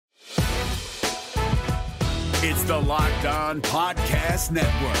It's the Locked On Podcast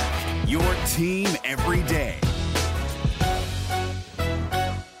Network, your team every day.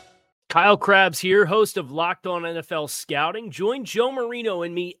 Kyle Krabs here, host of Locked On NFL Scouting. Join Joe Marino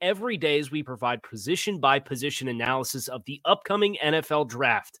and me every day as we provide position-by-position analysis of the upcoming NFL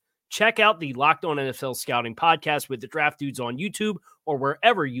Draft. Check out the Locked On NFL Scouting podcast with the Draft Dudes on YouTube or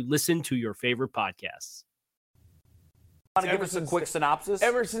wherever you listen to your favorite podcasts. Want to give us a quick synopsis?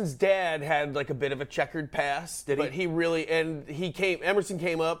 Emerson's dad had like a bit of a checkered past, but Emerson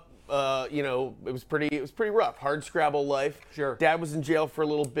came up. It was pretty rough. Hard scrabble life. Sure. Dad was in jail for a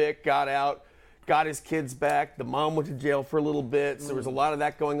little bit, got out, got his kids back. The mom went to jail for a little bit. So there was a lot of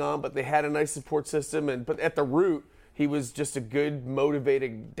that going on, but they had a nice support system. But at the root, he was just a good,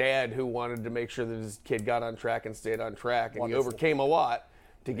 motivated dad who wanted to make sure that his kid got on track and stayed on track. And Wonderful. he overcame a lot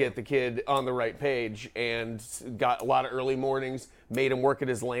to get the kid on the right page and got a lot of early mornings, made him work at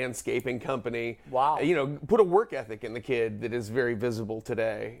his landscaping company. Wow. Put a work ethic in the kid that is very visible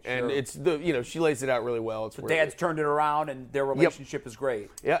today. And Sure. she lays it out really well. It's Dad's turned it around, and their relationship is great.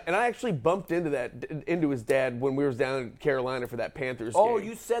 Yeah, and I actually bumped into his dad when we were down in Carolina for that Panthers game. Oh,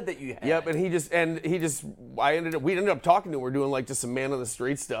 you said that you had. Yep, and we ended up talking to him. We're doing like just some man on the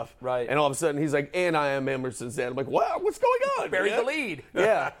street stuff. Right. And all of a sudden he's like, and I am Emerson's dad. I'm like, wow, what's going on? Buried man? the lead.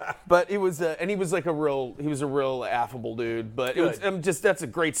 Yeah, but he was like a real affable dude. But that's a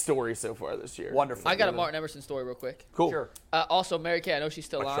great story so far this year. Wonderful. I got a Martin Emerson story real quick. Cool. Sure. Also, Mary Kay, I know she's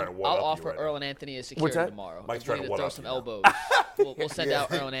still Mike's trying on. to one I'll up you offer right now. Earl and Anthony as What's security that? tomorrow. Mike's If trying we to need one throw up some you. elbows. We'll send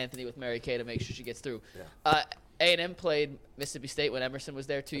out Earl and Anthony with Mary Kay to make sure she gets through. A&M played Mississippi State when Emerson was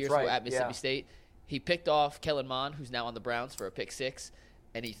there 2 years ago at Mississippi State. He picked off Kellen Mond, who's now on the Browns, for a pick six,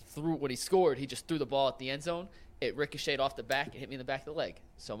 and when he scored, he just threw the ball at the end zone. It ricocheted off the back and hit me in the back of the leg.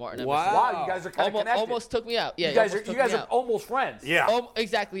 So Martin Emerson Wow, you guys are kind of connected. almost took me out. Yeah, you guys are almost friends. Yeah.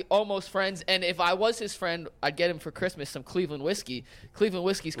 Exactly, almost friends. And if I was his friend, I'd get him for Christmas some Cleveland whiskey. Cleveland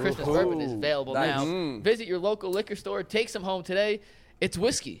Whiskey's Christmas bourbon is available now. Visit your local liquor store. Take some home today. It's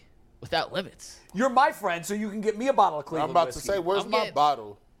whiskey without limits. You're my friend, so you can get me a bottle of Cleveland I'm about whiskey. to say, where's I'm my getting-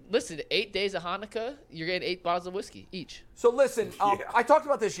 bottle? Listen, 8 days of Hanukkah, you're getting 8 bottles of whiskey each. So listen, I talked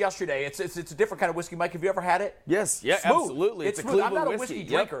about this yesterday. It's a different kind of whiskey. Mike, have you ever had it? Yes. Yeah. Smooth. Absolutely. It's a smooth. I'm Cleveland not a whiskey Yep.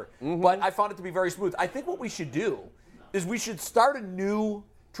 drinker, but I found it to be very smooth. I think what we should do is we should start a new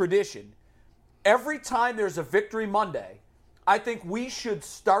tradition. Every time there's a Victory Monday, I think we should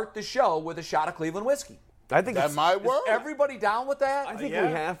start the show with a shot of Cleveland whiskey. I think That might work. Everybody down with that? I think we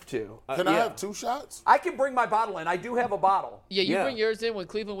have to. Can I have 2 shots? I can bring my bottle in. I do have a bottle. Yeah, you Yeah. bring yours in. When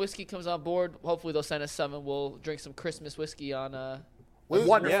Cleveland Whiskey comes on board, hopefully they'll send us some, and we'll drink some Christmas whiskey on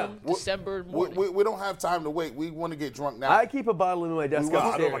Wonderful. December morning. We don't have time to wait. We want to get drunk now. I keep a bottle in my desk I don't know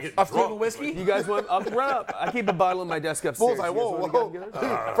if I upstairs. get Of drunk, Cleveland whiskey? You guys want? I'll run up. I keep a bottle in my desk upstairs. Bull's like, You guys whoa, wanna whoa. go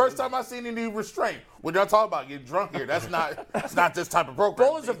get it? First time I seen any restraint. We're not talking about getting drunk here. That's not this type of program.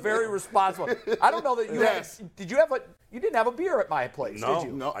 Bull is a very responsible. I don't know that you Yes. you didn't have a beer at my place, No, did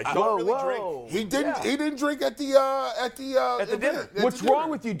you? no, I don't really drink. He didn't. Yeah. He didn't drink at the the dinner. What's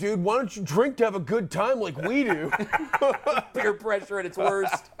wrong with you, dude? Why don't you drink to have a good time like we do? Peer pressure at its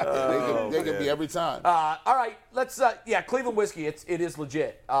worst. They can be every time. All right, let's. Cleveland whiskey. It is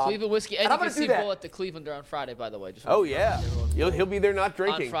legit. Cleveland Whiskey. And I'm you gonna can do see that. Bull at the Clevelander on Friday, by the way. Just Oh yeah, he'll be there not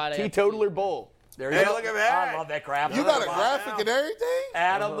drinking. Friday. Teetotaler Bull. There you Hey, go. look at that. I love that crap. You got a graphic and everything?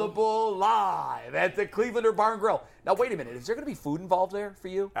 Adam the Bull live at the Clevelander Bar and Grill. Now wait a minute. Is there going to be food involved there for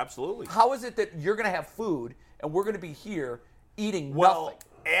you? Absolutely. How is it that you're going to have food and we're going to be here eating Well, nothing?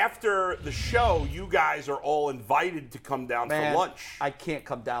 after the show, you guys are all invited to come down Man, for lunch. I can't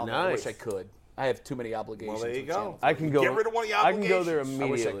come down there. I wish I Nice. could. I have too many obligations. Well, there you with go. Channel I can go. Get rid of one of your I can go there obligations. I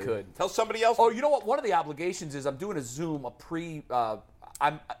wish immediately. I could. Tell somebody else. Oh, you know what? One of the obligations is I'm doing a Zoom,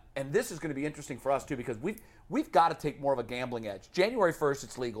 and this is going to be interesting for us too because we've got to take more of a gambling edge. January 1st,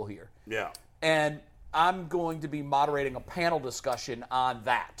 it's legal here, Yeah. and I'm going to be moderating a panel discussion on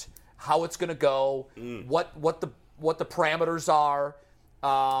that, how it's going to go, what the parameters are.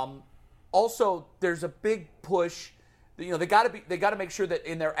 Also, there's a big push. You know, they got to make sure that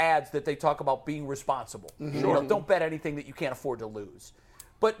in their ads that they talk about being responsible. You know, don't bet anything that you can't afford to lose.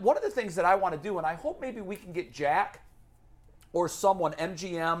 But one of the things that I want to do, and I hope maybe we can get Jack or someone,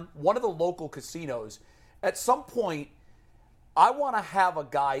 MGM, one of the local casinos, at some point, I want to have a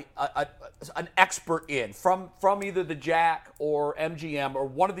guy, an expert in from either the Jack or MGM or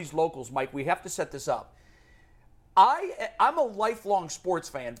one of these locals. Mike, we have to set this up. I'm a lifelong sports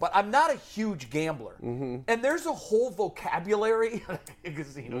fan, but I'm not a huge gambler. And there's a whole vocabulary in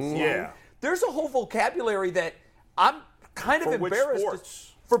casinos. Yeah. There's a whole vocabulary that I'm kind of For which embarrassed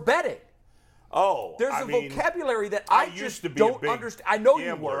sports? for betting. There's a vocabulary that I just don't understand. I know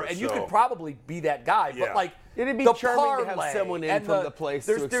you were, and you could probably be that guy, but like it'd be the charming to have someone in from the place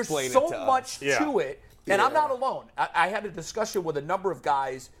to explain it to us. There's so much to it, and I'm not alone. I had a discussion with a number of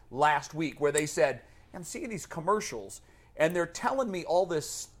guys last week where they said, I'm seeing these commercials, and they're telling me all this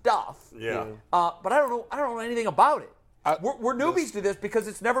stuff, but I don't know anything about it. We're newbies to this because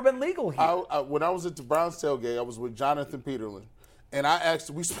it's never been legal here. When I was at the Browns tailgate, I was with Jonathan Peterlin, and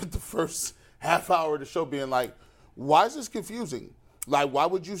we spent the first half hour of the show being like, why is this confusing? Like, why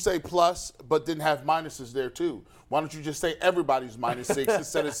would you say plus but then have minuses there too? Why don't you just say everybody's -6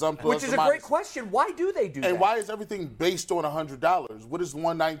 instead of some plus? Which is a great question. Why do they do that? And why is everything based on $100? What is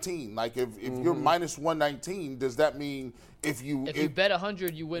 119? Like, if you're minus 119, does that mean if you bet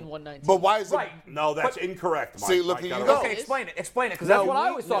 100, you win 119? But why is it? No, that's incorrect, Mike. See, look at you go. Okay, explain it, because that's what I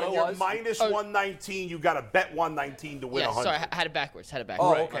always thought it was. Minus 119, you got to bet 119 to win 100. Sorry, I had it backwards.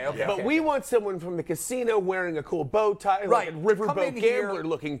 Oh, okay. But we want someone from the casino wearing a cool bow tie, like a riverboat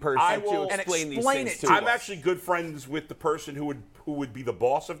gambler-looking person to explain these things to us. I'm actually good friends with the person who would be the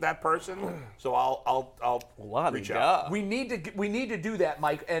boss of that person, so I'll reach out. We need to do that,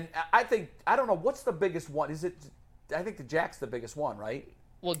 Mike. And I don't know what's the biggest one. I think the Jack's the biggest one, right?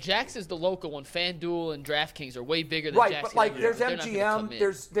 Well, Jack's is the local one. FanDuel and DraftKings are way bigger than Jack's. Right, but like there's MGM,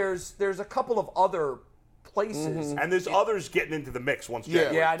 there's a couple of other places. And there's others getting into the mix once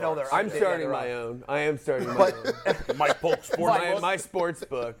January I know there are. I'm starting my own. I am starting my own. Mike Polk Sports. My sports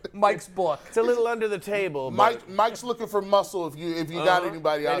book. Mike's book. It's a little under the table. Mike's looking for muscle if you got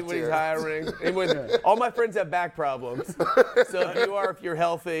anybody out anybody's there. hiring. All my friends have back problems. So if you're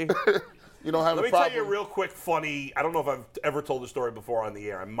healthy. You don't have Let a me problem. tell you a real quick funny, I don't know if I've ever told the story before on the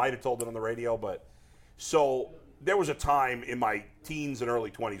air. I might have told it on the radio, but so there was a time in my teens and early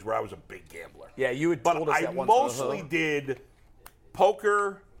 20s where I was a big gambler. Yeah, you had told us that once. But I mostly did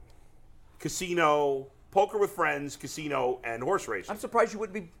poker, casino, poker with friends, casino, and horse racing. I'm surprised you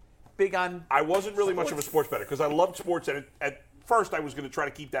wouldn't be big on I wasn't really much of a sports bettor because I loved sports, and at first I was going to try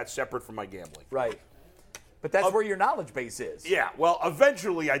to keep that separate from my gambling. Right. But that's where your knowledge base is. Yeah, well,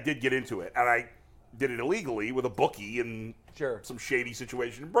 eventually I did get into it, and I did it illegally with a bookie in some shady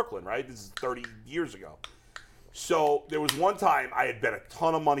situation in Brooklyn, right? This is 30 years ago. So there was one time I had bet a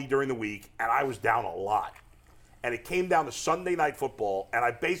ton of money during the week, and I was down a lot. And it came down to Sunday Night Football, and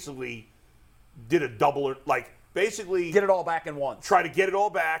I basically did a double, basically get it all back in once. Try to get it all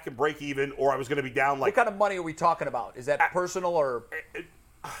back and break even, or I was going to be down What kind of money are we talking about? Is that personal or...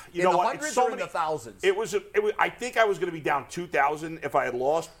 You know the what? hundreds or in the thousands? It was. I think I was going to be down 2,000 if I had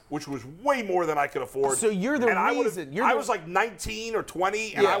lost, which was way more than I could afford. So you're the reason. I was like 19 or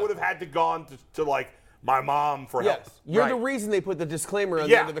 20, and I would have had to gone to like my mom for help. You're the reason they put the disclaimer on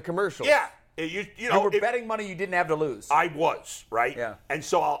the end of the commercial. Yeah. You were betting money you didn't have to lose. I was, right? Yeah. And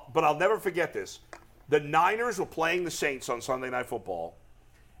so, I'll never forget this. The Niners were playing the Saints on Sunday Night Football,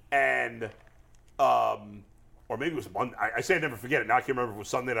 and or maybe it was Monday. I say I never forget it. Now I can't remember if it was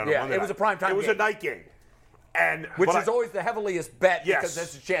Sunday night or Monday night. It was a primetime game. It was a night game. Which is always the heaviest bet because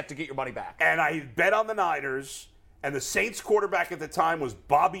there's a chance to get your money back. And I bet on the Niners, and the Saints quarterback at the time was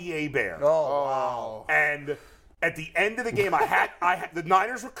Bobby Hebert. Oh, wow. And at the end of the game, I had the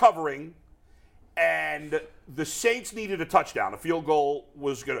Niners were covering, and the Saints needed a touchdown. A field goal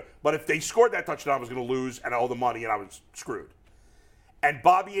was going to – but if they scored that touchdown, I was going to lose and all the money, and I was screwed. And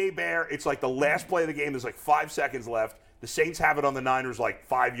Bobby Hebert, it's like the last play of the game. There's like 5 seconds left. The Saints have it on the Niners'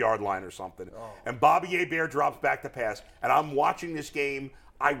 5-yard line or something. Oh. And Bobby Hebert drops back to pass. And I'm watching this game.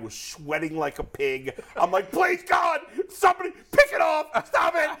 I was sweating like a pig. I'm like, please, God, somebody pick it off.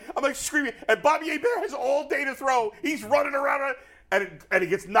 Stop it. I'm like screaming. And Bobby Hebert has all day to throw. He's running around. And he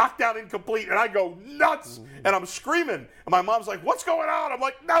gets knocked down incomplete, and I go nuts, and I'm screaming. And my mom's like, what's going on? I'm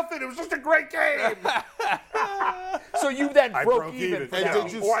like, nothing. It was just a great game. So you then broke even.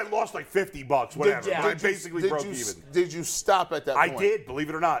 Or I lost like $50, whatever. I basically broke even. Did you stop at that point? I did, believe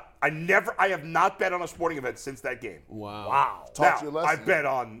it or not. I have not bet on a sporting event since that game. Wow. Taught you a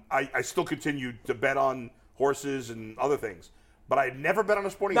lesson. I still continue to bet on horses and other things. But I never bet on a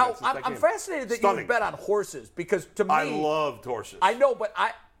sporting event since that game. I'm fascinated that you would bet on horses because to me, I loved horses. I know, but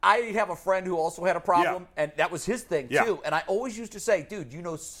I have a friend who also had a problem, and that was his thing too. And I always used to say, dude, you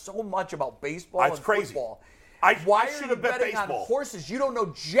know so much about baseball and football. Why are you betting on horses? You don't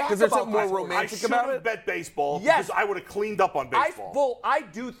know jack about because there's something more romantic about it. I should have bet baseball because I would have cleaned up on baseball. I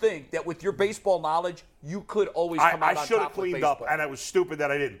do think that with your baseball knowledge, you could always come out on top. I should have cleaned up, and I was stupid that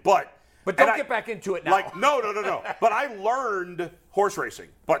I didn't. But don't get back into it now. No. But I learned horse racing,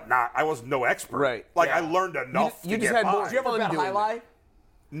 but I was no expert. Right. I learned enough. You just had more. Did you ever bet highlight?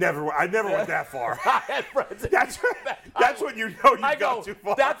 I never went that far. I had friends. That's when you know you've gone too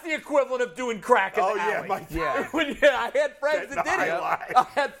far. That's the equivalent of doing crack in the alley. I had friends that did it. I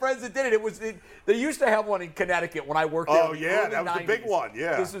had friends that did it. They used to have one in Connecticut when I worked there. Oh, yeah, that was 90s. the big one,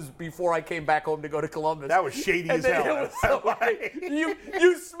 yeah. This is before I came back home to go to Columbus. That was shady as hell. It was so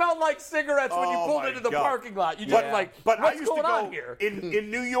you smelled like cigarettes when you pulled into the parking lot. You just but what's I used going to go on here?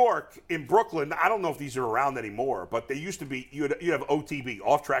 in New York, in Brooklyn. I don't know if these are around anymore, but they used to be. You have OTB,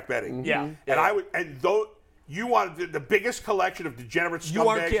 off-track betting. Yeah, you wanted the biggest collection of degenerate scumbags. You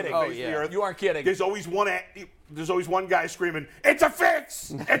aren't kidding. On the face of the earth. You aren't kidding. There's always one guy screaming, "It's a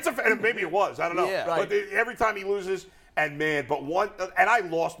fix! It's a fix!" And maybe it was. I don't know. Yeah. But every time he loses, and I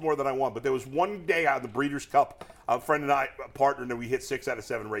lost more than I won. But there was one day out of the Breeders' Cup, a friend and I, a partner, and we hit 6 out of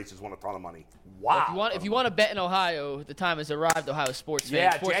 7 races, won a ton of money. Wow. If you want to bet in Ohio, the time has arrived, Ohio sports fans.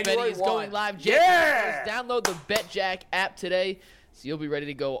 Yeah, Sports January betting is 1. going live. Yeah! Download the BetJack app today, so you'll be ready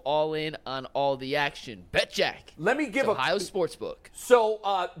to go all in on all the action. BetJack. Let me give Ohio Sportsbook. So,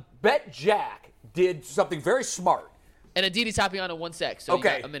 BetJack did something very smart. And Aditi's hopping on in 1 sec, so you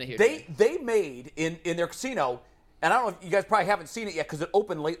got a minute here. They made in their casino, and I don't know if you guys probably haven't seen it yet because it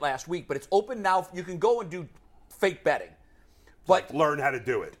opened late last week, but it's open now. You can go and do fake betting. But learn how to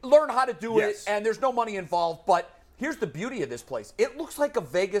do it. Learn how to do Yes. it, and there's no money involved. But here's the beauty of this place. It looks like a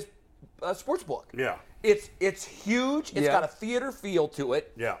Vegas sports book. Yeah. It's huge. It's got a theater feel to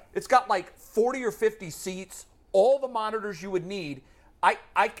it. Yeah. It's got like 40 or 50 seats, all the monitors you would need. I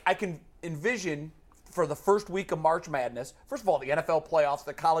can envision for the first week of March Madness, first of all, the NFL playoffs,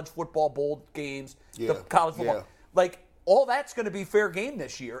 the college football bowl games, the college football. Yeah. Like, all that's going to be fair game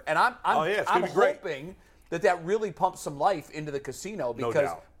this year. And I'm it's gonna be great. hoping that really pumps some life into the casino because No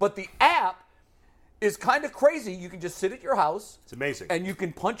doubt. but the app is kind of crazy. You can just sit at your house. It's amazing. And you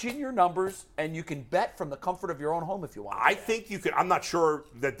can punch in your numbers and you can bet from the comfort of your own home if you want. I think you could. I'm not sure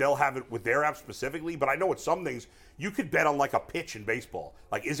that they'll have it with their app specifically, but I know with some things you could bet on like a pitch in baseball.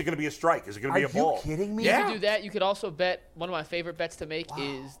 Like, is it going to be a strike? Is it going to be a ball? Are you kidding me? You can do that. You could also bet. One of my favorite bets to make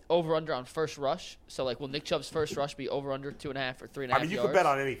is over/under on first rush. So, like, will Nick Chubb's first rush be over/under 2.5 or 3.5 yards? I mean, you could bet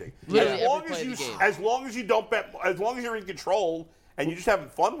on anything. Literally As long every as play you, of the game. as long as you don't bet, as long as you're in control and you're just having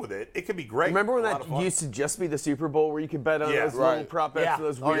fun with it, it can be great. Remember when A lot that of fun. used to just be the Super Bowl where you could bet on Yeah. those little Right. prop bets, Yeah.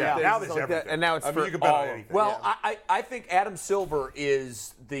 those Oh, weird yeah. things Now there's like that, everything. and now it's I mean, for you can bet on all. anything. Well, Yeah. I think Adam Silver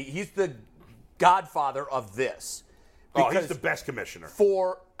is he's the godfather of this. Oh, he's Because the best commissioner.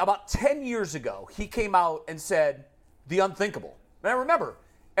 for about 10 years ago, he came out and said the unthinkable. Now, remember,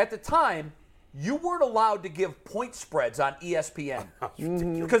 at the time, you weren't allowed to give point spreads on ESPN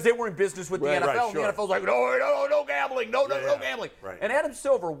because they were in business with the NFL. right, And sure. the NFL's like, no gambling, no gambling. Right. And Adam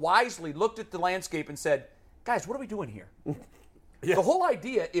Silver wisely looked at the landscape and said, guys, what are we doing here? The whole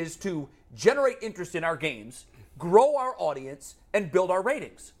idea is to generate interest in our games, grow our audience, and build our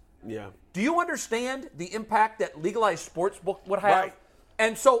ratings. Yeah. Do you understand the impact that legalized sportsbook would have? Right.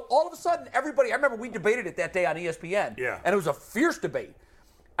 And so all of a sudden, everybody, I remember we debated it that day on ESPN. Yeah. And it was a fierce debate.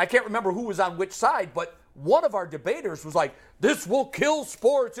 I can't remember who was on which side, but one of our debaters was like, this will kill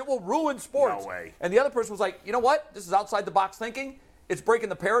sports. It will ruin sports. No way. And the other person was like, you know what? This is outside the box thinking. It's breaking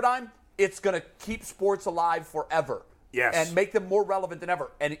the paradigm. It's going to keep sports alive forever. Yes. And make them more relevant than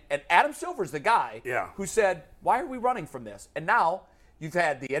ever. And Adam Silver's the guy who said, why are we running from this? And now you've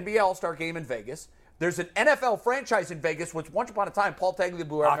had the NBA All-Star Game in Vegas. There's an NFL franchise in Vegas, which once upon a time, Paul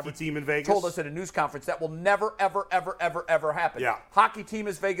Tagliabue Hockey team in Vegas. told us at a news conference that will never, ever, ever, ever, ever happen. Yeah. Hockey team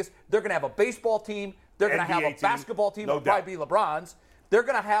is Vegas. They're going to have a baseball team. They're going to have NBA a team. basketball team. No It'll probably be LeBron's. They're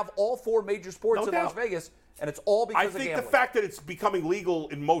going to have all 4 major sports No in doubt. Las Vegas, and it's all because I of think gambling. the fact that it's becoming legal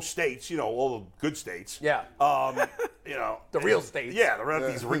in most states, all the good states. Yeah. The real states. Yeah,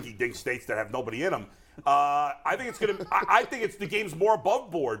 these rinky-dink states that have nobody in them. I think it's going to. I think it's the game's more above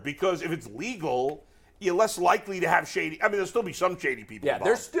board because if it's legal, you're less likely to have shady. I mean, there'll still be some shady people. Yeah, involved.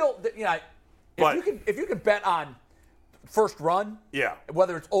 there's still, But- if you can bet on first run, Yeah.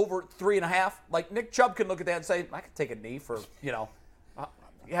 whether it's over 3.5, like Nick Chubb can look at that and say, I could take a knee for,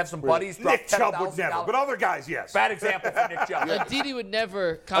 have some buddies drop Nick Chubb would $10,000. never, but other guys, yes. Bad example for Nick Chubb. Aditi would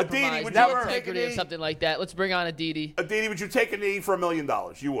never compromise would the never integrity take a of knee. something like that. Let's bring on Aditi. Aditi, would you take a knee for $1 million?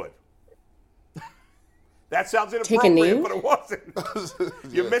 You would. That sounds Take a knee? inappropriate, but it wasn't.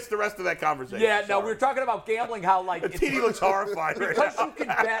 You missed the rest of that conversation. Yeah, no, Sorry. we were talking about gambling, how Aditi looks horrified right because now. you can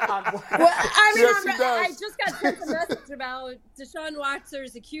bet on. Well, I mean, Yes, she does. I just got sent a message about Deshaun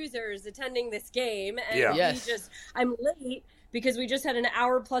Watson's accusers attending this game, and Yeah. Yes. I'm late because we just had an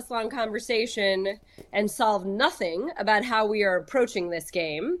hour-plus long conversation and solved nothing about how we are approaching this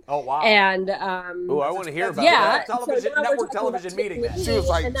game. Oh, wow. And I want to hear about yeah, that. Television, so now network we're talking television about meeting. taking She was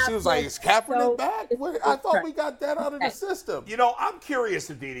like, and is Kaepernick so- back? I thought we got that out of the system. You know, I'm curious,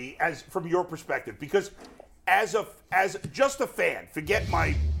 Aditi, as from your perspective, because as just a fan, forget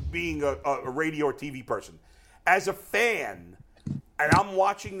my being a radio or TV person. As a fan, and I'm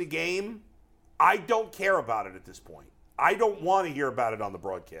watching the game, I don't care about it at this point. I don't want to hear about it on the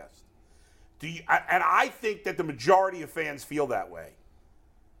broadcast. And I think that the majority of fans feel that way.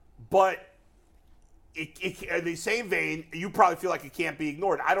 But in the same vein, you probably feel like it can't be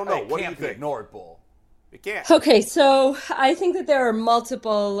ignored. I don't know. It What do you can't be think? ignored, Bull. It can't. Okay, so I think that there are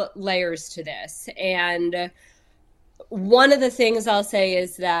multiple layers to this. And one of the things I'll say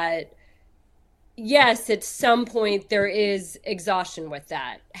is that, yes, at some point there is exhaustion with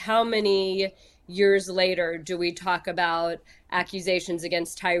that. How many years later do we talk about accusations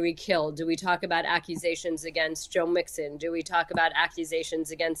against Tyreek Hill? Do we talk about accusations against Joe Mixon? Do we talk about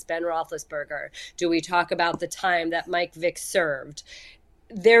accusations against Ben Roethlisberger? Do we talk about the time that Mike Vick served?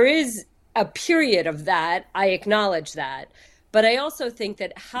 There is a period of that. I acknowledge that. But I also think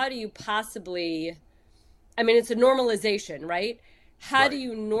that how do you possibly, I mean, it's a normalization, right? How do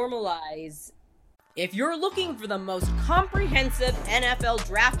you normalize? If you're looking for the most comprehensive NFL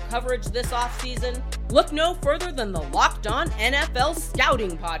draft coverage this offseason, look no further than the Locked On NFL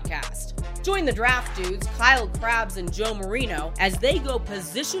Scouting Podcast. Join the draft dudes, Kyle Krabs and Joe Marino, as they go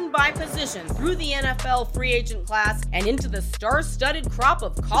position by position through the NFL free agent class and into the star-studded crop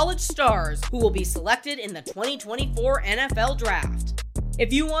of college stars who will be selected in the 2024 NFL Draft.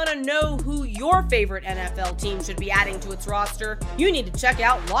 If you want to know who your favorite NFL team should be adding to its roster, you need to check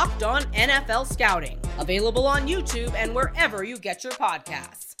out Locked On NFL Scouting, available on YouTube and wherever you get your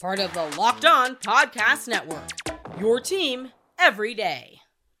podcasts. Part of the Locked On Podcast Network, your team every day.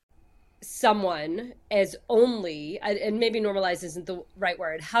 Someone as only, and maybe normalize isn't the right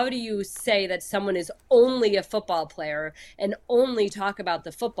word, how do you say that someone is only a football player and only talk about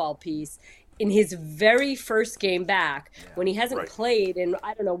the football piece in his very first game back when he hasn't played in,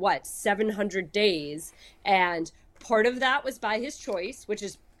 700 days? And part of that was by his choice, which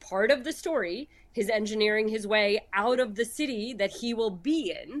is part of the story, his engineering his way out of the city that he will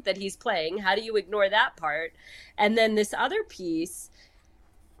be in, that he's playing. How do you ignore that part? And then this other piece,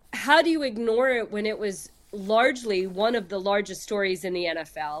 how do you ignore it when it was largely one of the largest stories in the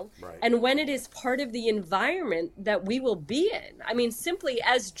NFL, and when it is part of the environment that we will be in? I mean, simply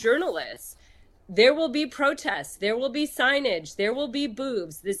as journalists, there will be protests, there will be signage, there will be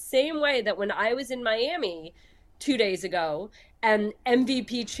boos, the same way that when I was in Miami 2 days ago and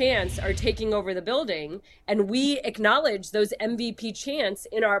MVP chants are taking over the building and we acknowledge those MVP chants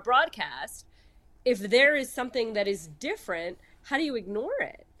in our broadcast. If there is something that is different, how do you ignore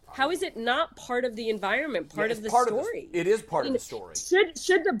it? How is it not part of the environment, part of the story? It is part of the story. Should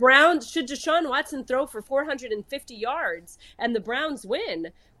Deshaun Watson throw for 450 yards and the Browns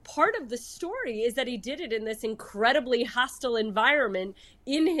win? Part of the story is that he did it in this incredibly hostile environment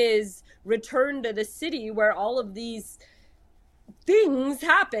in his return to the city where all of these things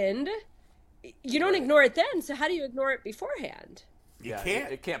happened. You don't ignore it then, so how do you ignore it beforehand? You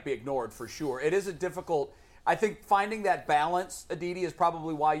can't. It can't be ignored for sure. It is a difficult. I think finding that balance, Aditi, is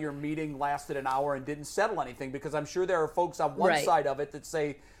probably why your meeting lasted an hour and didn't settle anything, because I'm sure there are folks on one side of it that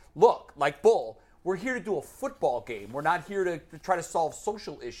say, look, like Bull, we're here to do a football game. We're not here to try to solve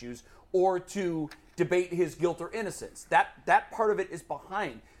social issues or to debate his guilt or innocence. That part of it is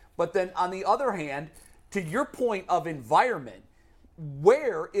behind. But then on the other hand, to your point of environment,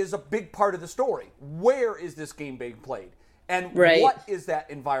 where is a big part of the story? Where is this game being played? And what is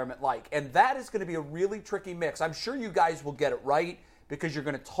that environment like? And that is going to be a really tricky mix. I'm sure you guys will get it right because you're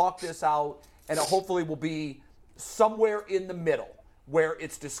going to talk this out, and it hopefully will be somewhere in the middle where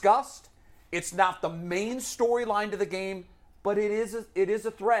it's discussed. It's not the main storyline to the game, but it is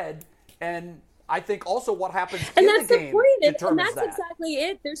a thread. And I think also what happens in the game determines that. And that's exactly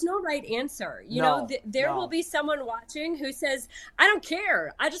it. There's no right answer. There will be someone watching who says, I don't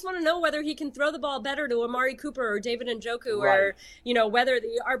care. I just want to know whether he can throw the ball better to Amari Cooper or David Njoku or, whether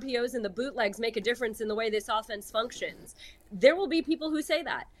the RPOs and the bootlegs make a difference in the way this offense functions. There will be people who say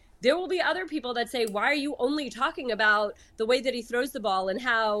that. There will be other people that say, why are you only talking about the way that he throws the ball and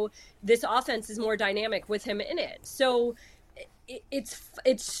how this offense is more dynamic with him in it? So it's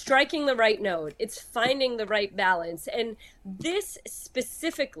striking the right note. It's finding the right balance. And this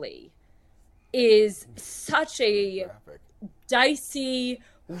specifically is such a dicey,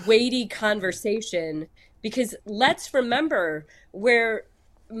 weighty conversation because let's remember where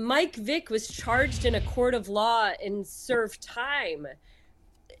Mike Vick was charged in a court of law and served time.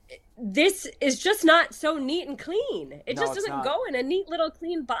 This is just not so neat and clean. It just doesn't go in a neat little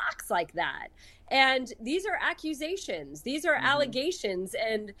clean box like that. And these are accusations. These are allegations.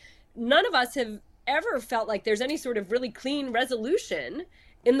 And none of us have ever felt like there's any sort of really clean resolution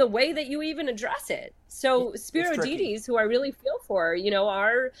in the way that you even address it. So Spiro Dides, who I really feel for,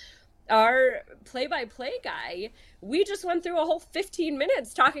 our play-by-play guy, we just went through a whole 15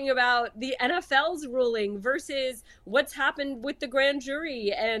 minutes talking about the NFL's ruling versus what's happened with the grand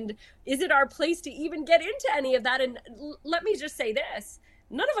jury, and is it our place to even get into any of that? And let me just say this,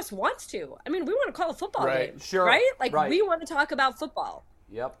 none of us wants to. I mean, we want to call a football game, right? Like, we want to talk about football.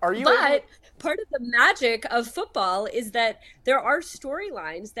 Yep. But part of the magic of football is that there are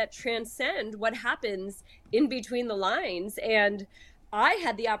storylines that transcend what happens in between the lines. And I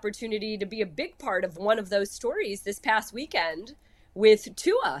had the opportunity to be a big part of one of those stories this past weekend with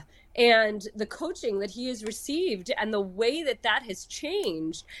Tua and the coaching that he has received and the way that that has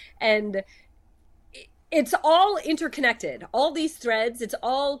changed. And it's all interconnected. All these threads, it's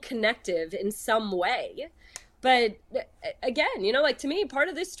all connective in some way. But again, to me, part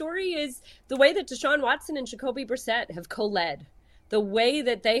of this story is the way that Deshaun Watson and Jacoby Brissett have co-led, the way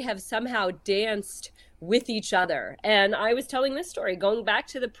that they have somehow danced with each other. And I was telling this story going back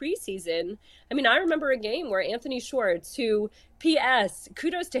to the preseason. I mean, I remember a game where Anthony Schwartz, who, P.S.,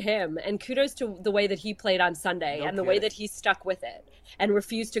 kudos to him and kudos to the way that he played on Sunday and the way that he stuck with it and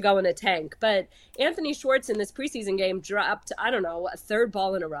refused to go in a tank. But Anthony Schwartz in this preseason game dropped, a third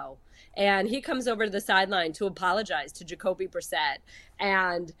ball in a row. And he comes over to the sideline to apologize to Jacoby Brissett.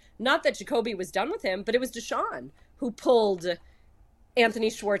 And not that Jacoby was done with him, but it was Deshaun who pulled Anthony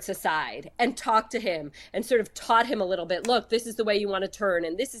Schwartz aside and talked to him and sort of taught him a little bit. Look, this is the way you want to turn,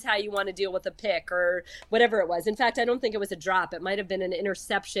 and this is how you want to deal with a pick or whatever it was. In fact, I don't think it was a drop. It might have been an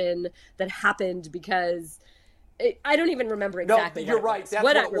interception that happened because I don't even remember exactly. No, you're right. That's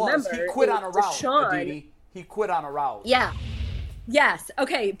what it was. He quit on a route, Aditi. He quit on a route. Yeah. Yes.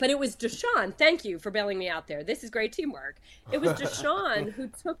 Okay. But it was Deshaun. Thank you for bailing me out there. This is great teamwork. It was Deshaun who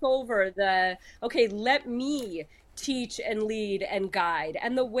took over let me teach and lead and guide.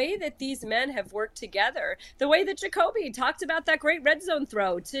 And the way that these men have worked together, the way that Jacoby talked about that great red zone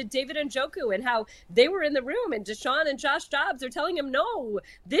throw to David Njoku and how they were in the room and Deshaun and Josh Dobbs are telling him, no,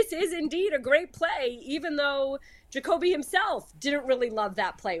 this is indeed a great play, even though Jacoby himself didn't really love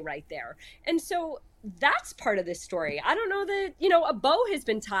that play right there. And so that's part of this story. I don't know that, a bow has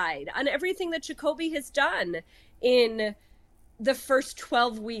been tied on everything that Jacoby has done in the first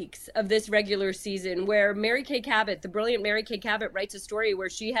 12 weeks of this regular season, where Mary Kay Cabot, the brilliant Mary Kay Cabot, writes a story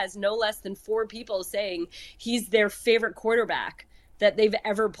where she has no less than 4 people saying he's their favorite quarterback that they've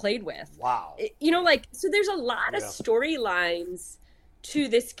ever played with. Wow. So there's a lot of storylines to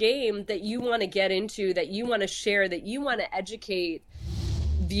this game that you want to get into, that you want to share, that you want to educate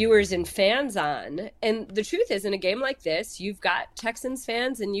viewers and fans on. And the truth is, in a game like this, you've got Texans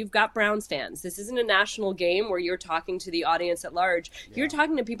fans and you've got Browns fans. This isn't a national game where you're talking to the audience at large. You're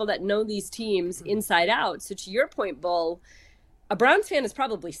talking to people that know these teams inside out. So to your point, Bull, a Browns fan is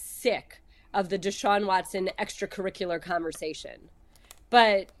probably sick of the Deshaun Watson extracurricular conversation.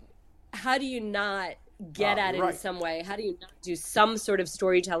 But how do you not get at it in some way? How do you not do some sort of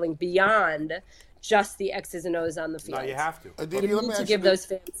storytelling beyond just the X's and O's on the field? No, you have to. Aditi, you need to give those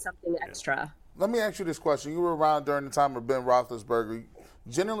fans something extra. Let me ask you this question. You were around during the time of Ben Roethlisberger.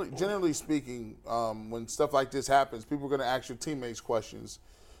 Generally speaking, when stuff like this happens, people are going to ask your teammates questions.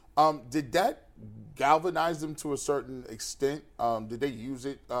 Did that galvanize them to a certain extent? Did they use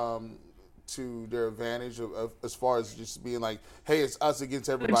it to their advantage of as far as just being like, hey, it's us against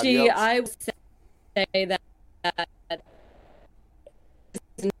everybody else? I would say that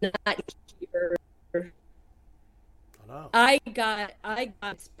it's not here. I got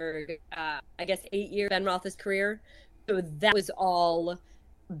Pittsburgh, I guess 8 years Ben Roethlisberger's career. So that was all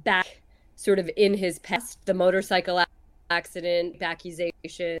back sort of in his past, the motorcycle accident,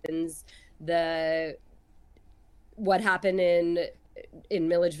 accusations, what happened in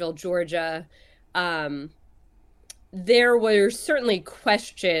Milledgeville, Georgia. There were certainly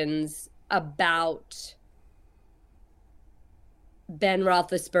questions about Ben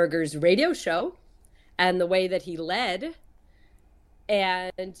Roethlisberger's radio show and the way that he led.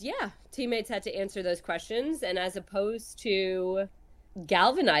 And teammates had to answer those questions. And as opposed to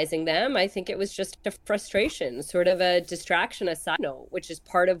galvanizing them, I think it was just a frustration, sort of a distraction, a side note, which is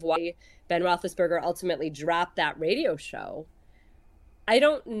part of why Ben Roethlisberger ultimately dropped that radio show. I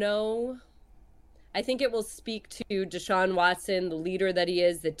don't know. I think it will speak to Deshaun Watson, the leader that he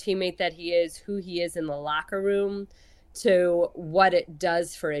is, the teammate that he is, who he is in the locker room, to what it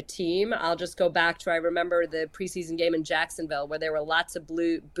does for a team. I'll just go back to, I remember the preseason game in Jacksonville where there were lots of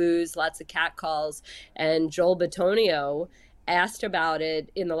boos, lots of catcalls, and Joel Bitonio asked about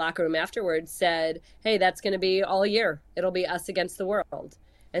it in the locker room afterwards, said, hey, that's going to be all year. It'll be us against the world.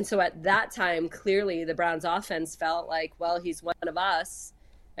 And so at that time, clearly the Browns offense felt like, well, he's one of us,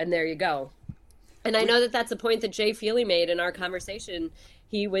 and there you go. And I know that that's a point that Jay Feely made in our conversation.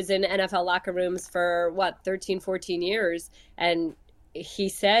 He was in NFL locker rooms for, 13, 14 years. And he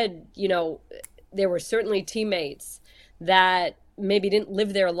said, there were certainly teammates that maybe didn't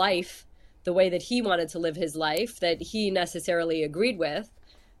live their life the way that he wanted to live his life, that he necessarily agreed with.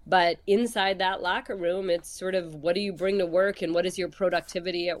 But inside that locker room, it's sort of, what do you bring to work, and what is your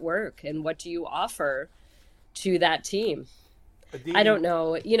productivity at work, and what do you offer to that team? I don't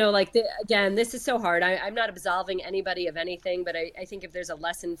know. Again, this is so hard. I'm not absolving anybody of anything, but I think if there's a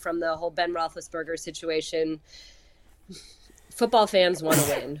lesson from the whole Ben Roethlisberger situation, football fans want to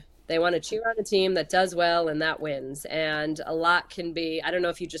win. They want to cheer on a team that does well and that wins. And a lot can be, I don't know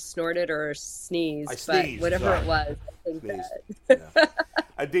if you just snorted or sneezed, but whatever it was. I think that.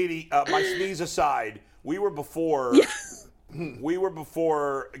 Aditi, my sneeze aside, we were before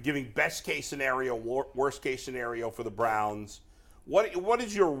giving best case scenario, worst case scenario for the Browns. What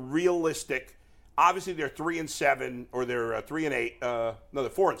is your realistic? Obviously, they're 3-7, or they're 3-8. No, they're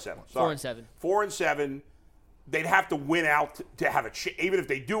 4-7. Sorry. 4-7. 4-7. They'd have to win out to have a even if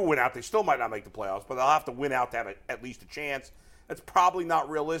they do win out, they still might not make the playoffs, but they'll have to win out to have at least a chance. That's probably not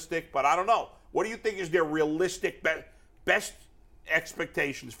realistic, but I don't know. What do you think is their realistic best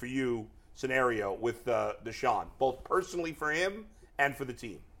expectations for you scenario with Deshaun, both personally for him and for the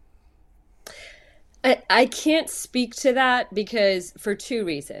team? I can't speak to that because for two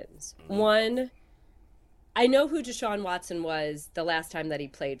reasons. One, I know who Deshaun Watson was the last time that he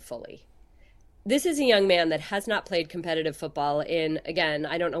played fully. This is a young man that has not played competitive football in, again,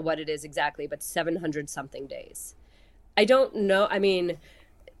 I don't know what it is exactly, but 700-something days. I don't know. I mean,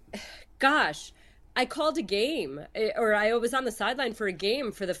 gosh, I called a game, or I was on the sideline for a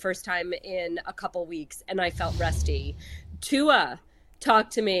game for the first time in a couple weeks, and I felt rusty. Tua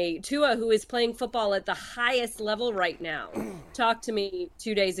talked to me. Tua, who is playing football at the highest level right now, talked to me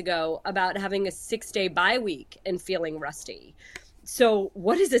 2 days ago about having a 6-day bye week and feeling rusty. So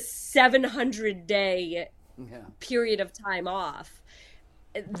what is a 700-day period of time off?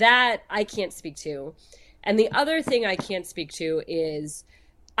 That I can't speak to. And the other thing I can't speak to is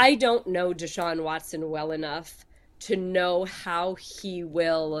I don't know Deshaun Watson well enough to know how he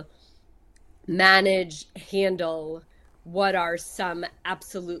will manage, handle what are some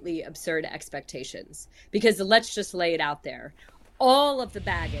absolutely absurd expectations. Because let's just lay it out there. All of the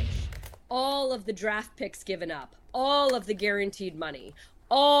baggage, all of the draft picks given up, all of the guaranteed money,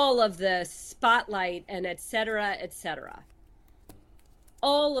 all of the spotlight, and et cetera,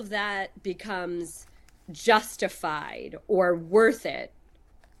 all of that becomes justified or worth it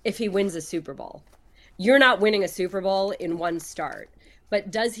if he wins a Super Bowl. You're not winning a Super Bowl in one start, but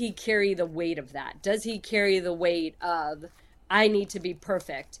does he carry the weight of that? Does he carry the weight of, I need to be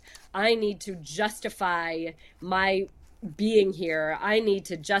perfect. I need to justify my being here. I need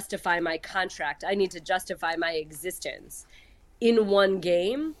to justify my contract. I need to justify my existence in one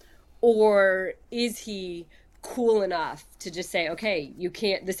game? Or is he cool enough to just say, okay, you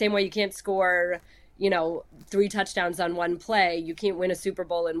can't, the same way you can't score, 3 touchdowns on one play, you can't win a Super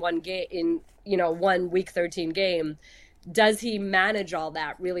Bowl in one game, in, 1 week 13 game. Does he manage all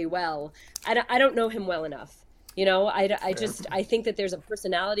that really well? I don't know him well enough. I think that there's a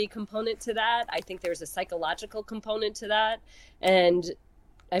personality component to that. I think there's a psychological component to that. And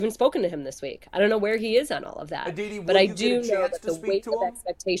I haven't spoken to him this week. I don't know where he is on all of that. Aditi, but I do know that the weight of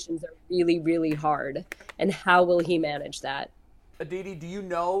expectations are really, really hard. And how will he manage that? Aditi, do you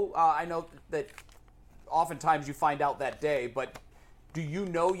know, I know that oftentimes you find out that day, but do you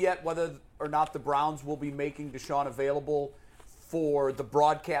know yet whether or not the Browns will be making Deshaun available for the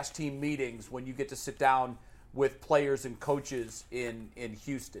broadcast team meetings when you get to sit down with players and coaches in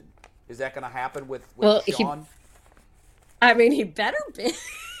Houston? Is that going to happen with Deshaun? He better be.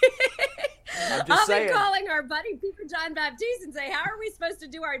 I'll be calling our buddy Peter John Baptiste and say, how are we supposed to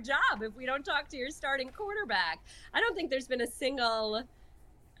do our job if we don't talk to your starting quarterback? I don't think there's been a single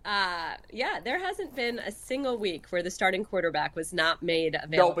there hasn't been a single week where the starting quarterback was not made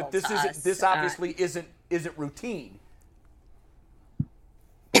available. No, but this obviously isn't routine.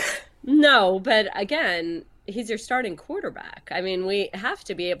 No, but again, he's your starting quarterback. I mean, we have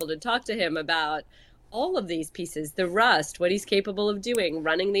to be able to talk to him about all of these pieces, the rust, what he's capable of doing,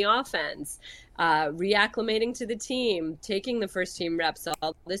 running the offense, reacclimating to the team, taking the first team reps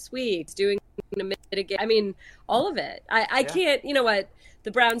all this week, doing to mitigate. I mean, all of it. I can't, you know what?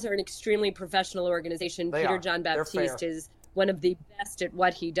 The Browns are an extremely professional organization. Peter John Baptiste is one of the best at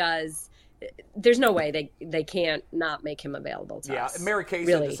what he does. There's no way they can't not make him available to us. Yeah, Mary Kay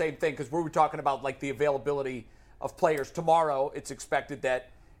said the same thing, because we were talking about like the availability of players. Tomorrow, it's expected that,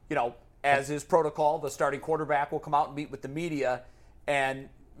 you know, as is protocol, the starting quarterback will come out and meet with the media. And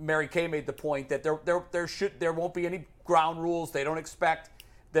Mary Kay made the point that there won't be any ground rules. They don't expect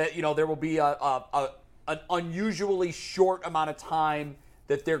that, you know, there will be an unusually short amount of time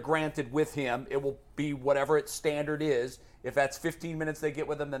that they're granted with him. It will be whatever its standard is. If that's 15 minutes they get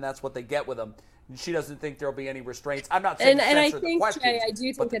with him, then that's what they get with him. And she doesn't think there'll be any restraints. I'm not saying and I think, Jay, I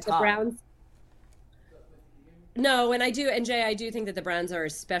do think that the Browns. No, and Jay, I do think that the Browns are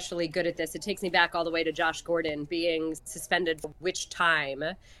especially good at this. It takes me back all the way to Josh Gordon being suspended for which time,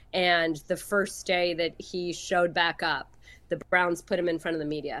 and the first day that he showed back up, the Browns put him in front of the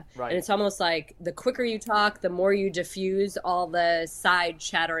media. Right. And it's almost like the quicker you talk, the more you diffuse all the side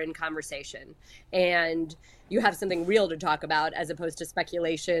chatter in conversation. And you have something real to talk about as opposed to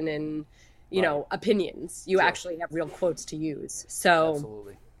speculation and, you know, opinions. You actually have real quotes to use. So,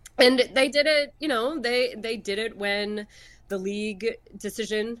 absolutely. And they did it, you know, they did it when the league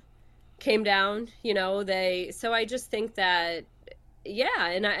decision came down, you know, so I just think that, yeah.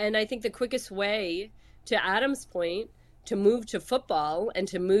 And I think the quickest way, to Adam's point, to move to football and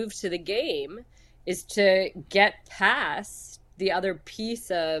to move to the game is to get past the other piece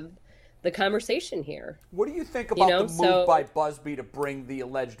of the conversation here. What do you think about the move by Busby to bring the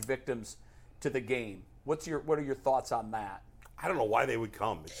alleged victims to the game? What are your thoughts on that? I don't know why they would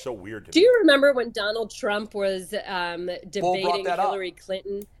come. It's so weird to me. Do you remember when Donald Trump was debating Hillary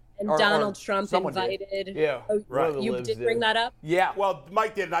Clinton? And Donald Trump invited. Yeah, right. You did bring that up? Yeah. Well,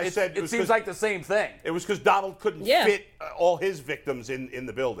 Mike did, and I said it seems like the same thing. It was because Donald couldn't fit all his victims in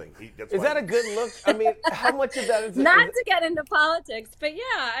the building. Is that a good look? I mean, how much of that is not to get into politics, but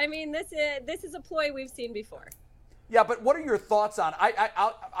yeah, I mean, this is a ploy we've seen before. Yeah, but what are your thoughts on?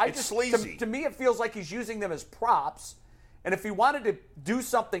 It's sleazy. To me, it feels like he's using them as props. And if he wanted to do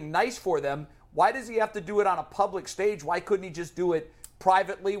something nice for them, why does he have to do it on a public stage? Why couldn't he just do it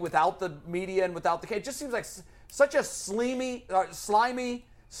privately without the media and without the... It just seems like such a slimy,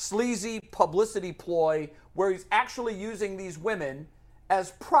 sleazy publicity ploy where he's actually using these women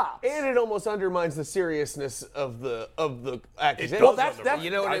as props. And it almost undermines the seriousness of the accusation. Well, that's you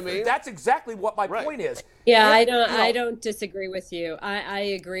know what I mean? That's exactly what my point is. Yeah, I don't disagree with you. I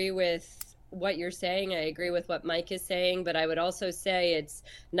agree with what you're saying. I agree with what Mike is saying, but I would also say it's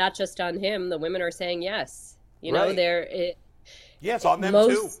not just on him. The women are saying yes. You know, yeah, it's on them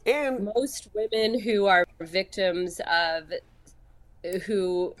too. And most women who are victims of,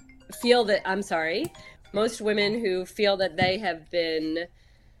 who feel that, most women who feel that they have been,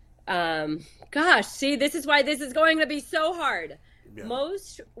 this is why this is going to be so hard. Yeah.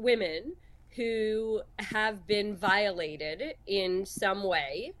 Most women who have been violated in some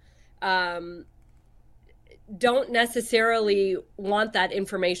way, don't necessarily want that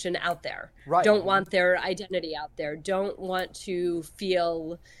information out there. Right. Don't want their identity out there. Don't want to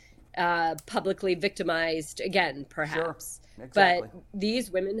feel publicly victimized again, perhaps. Sure. Exactly. But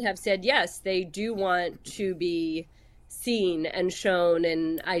these women have said, yes, they do want to be seen and shown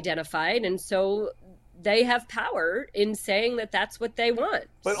and identified. And so they have power in saying that that's what they want.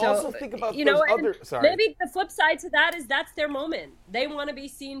 But also think about maybe the flip side to that is that's their moment. They want to be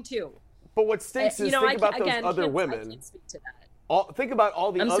seen too. But what stinks is think about those other women. I can't speak to that. Think about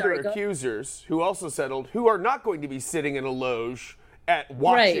all the other accusers who also settled, who are not going to be sitting in a loge at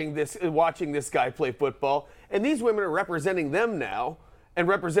watching this guy play football. And these women are representing them now and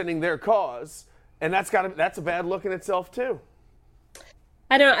representing their cause, and that's a bad look in itself too.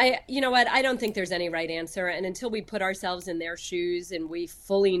 You know what? I don't think there's any right answer, and until we put ourselves in their shoes and we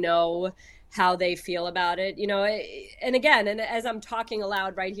fully know how they feel about it, you know, and again, and as I'm talking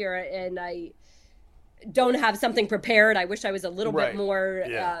aloud right here, and I don't have something prepared, I wish I was a little bit more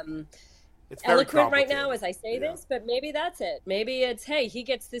eloquent right now as I say this, but maybe that's it. Maybe it's, hey, he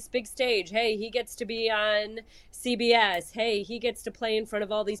gets this big stage. Hey, he gets to be on CBS. Hey, he gets to play in front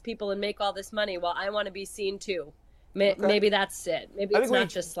of all these people and make all this money. Well, I want to be seen too. Maybe that's it. Maybe it's not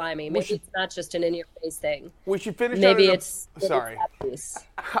just slimy. Maybe it's not just an in-your-face thing. We should finish. Sorry,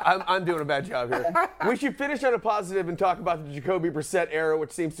 I'm doing a bad job here. We should finish on a positive and talk about the Jacoby Brissett era,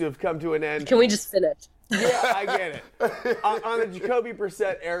 which seems to have come to an end. Can we just finish? Yeah, I get it. On the Jacoby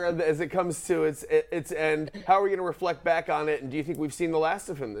Brissett era, as it comes to its end, how are we going to reflect back on it? And do you think we've seen the last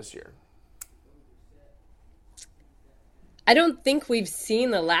of him this year? I don't think we've seen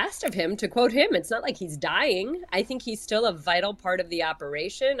the last of him. To quote him, it's not like he's dying. I think he's still a vital part of the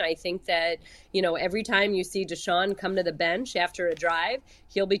operation. I think that, every time you see Deshaun come to the bench after a drive,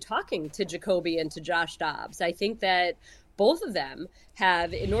 he'll be talking to Jacoby and to Josh Dobbs. I think that both of them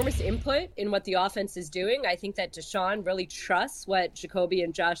have enormous input in what the offense is doing. I think that Deshaun really trusts what Jacoby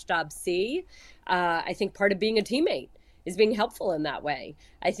and Josh Dobbs see. I think part of being a teammate is being helpful in that way.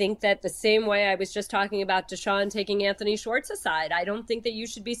 I think that the same way I was just talking about Deshaun taking Anthony Schwartz aside, I don't think that you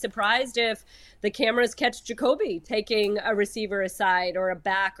should be surprised if the cameras catch Jacoby taking a receiver aside or a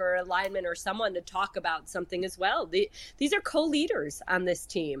back or a lineman or someone to talk about something as well. These are co-leaders on this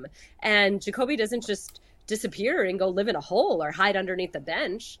team. And Jacoby doesn't just disappear and go live in a hole or hide underneath the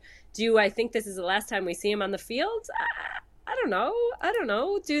bench. Do I think this is the last time we see him on the field? I don't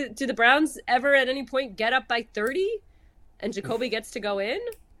know. Do the Browns ever at any point get up by 30? And Jacoby gets to go in?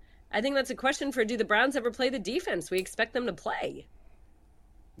 I think that's a question for, do the Browns ever play the defense we expect them to play?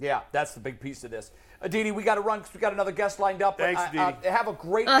 Yeah, that's the big piece of this. Aditi, we got to run because we got another guest lined up. Thanks, Aditi. Have a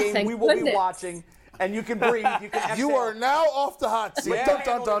great game. We will be watching. And you can breathe. You can exhale. You are now off the hot seat. Yeah.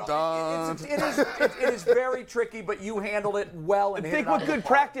 Dun, dun, dun, dun. It is very tricky, but you handled it well. And Think what good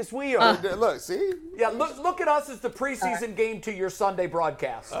practice we are. Look, see? Yeah, look at us as the preseason game to your Sunday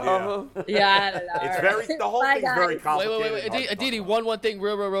broadcast. Yeah, I don't know. It's the whole thing's very complicated. Wait. Aditi, one thing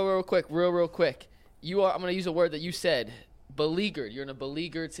real quick. I'm going to use a word that you said, beleaguered. You're in a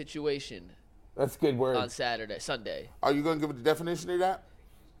beleaguered situation. That's a good word. On Sunday. Are you going to give it the definition of that?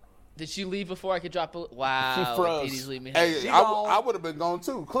 Did she leave before I could drop a... Wow. She froze. Aditi's leaving me. Hey, I would have been gone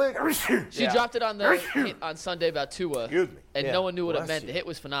too. Click. She dropped it on Sunday about Tua. And no one knew what it meant. The hit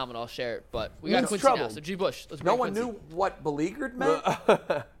was phenomenal. I'll share it. But we got Quincy now. So G. Bush. Let's no bring one Quincy. knew what beleaguered meant?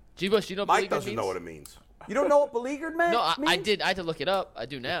 G. Bush, you know what Mike beleaguered doesn't means? know what it means. You don't know what beleaguered meant? No, I did. I had to look it up. I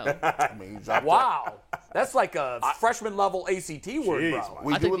do now. Wow. That's like a freshman level ACT word,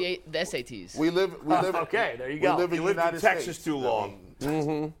 bro. I took the SATs. We live. Okay, there you go. We live in You the lived in United Texas States. too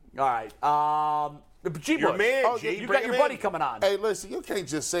long. All right. G. Your Bush. man, Oh, G, you bring got your him buddy in. coming on. Hey, listen, you can't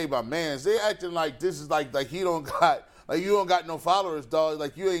just say my man's. They acting like this is like he don't got. Like, you don't got no followers, dog.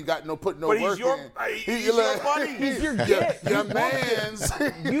 Like, you ain't got put no But work he's in. your buddy. He's your guy. Your man's.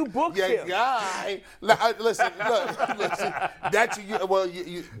 You booked your him. guy. Listen. That's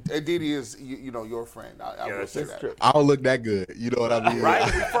you. Aditi is your friend. I will say that. True. I don't look that good. You know what I mean? Right?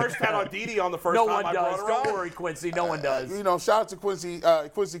 We first had Aditi on the first No time one I does. brought her on. Don't worry, Quincy. No one does. Shout out to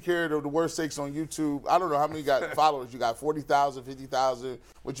Quincy Carrot of the Worst Takes on YouTube. I don't know how many followers you got. 40,000, 50,000.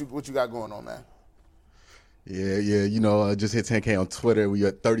 What you got going on, man? Yeah. Just hit 10K on Twitter. We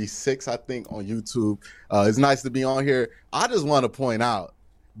at 36, I think, on YouTube. It's nice to be on here. I just want to point out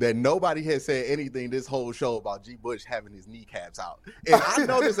that nobody has said anything this whole show about G. Bush having his kneecaps out. And I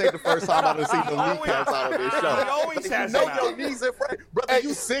know this ain't the first time I've seen the kneecaps out on this show. He always has know them your out. knees in front. Brother, you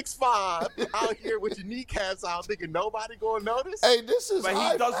 6'5", out here with your kneecaps out thinking nobody gonna notice? Hey, this is But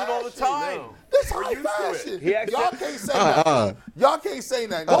high he does it all the fashion. time. This We're high used to fashion. it. Y'all can't say nothing. Y'all can't say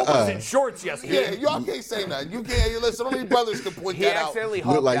nothing. What was in shorts Yeah, yesterday? y'all can't say nothing. You can't. Listen, only brothers can point He that out. accidentally You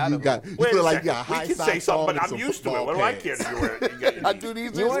look hopped like out you of got. him. You Wait feel a like second. you got high We can say socks something, on but and I'm some used to it. football What do I pants. care if you wear it? I do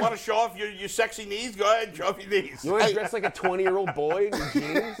these. You want to show off your sexy knees? Go ahead and show off your knees. You want to dress like a 20-year-old boy in your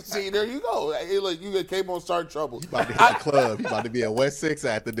jeans? See, there you go. Hey, look, you came on start trouble. About to hit the club. You about to be at West 6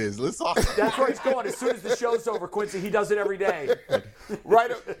 after this. Let's talk. That's where he's going. As soon as the show's over, Quincy, he does it every day.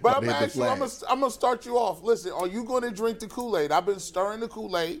 Right, but I'm Hit the actually, I'm flags. gonna start you off. Listen, are you going to drink the Kool-Aid? I've been stirring the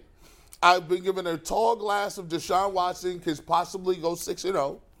Kool-Aid. I've been given a tall glass of Deshaun Watson, can possibly go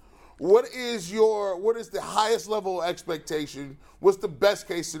 6-0. What is the highest level of expectation? What's the best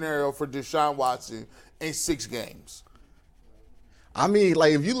case scenario for Deshaun Watson in 6 games? I mean,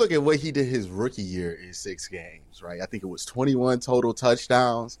 like, if you look at what he did his rookie year in 6 games, right? I think it was 21 total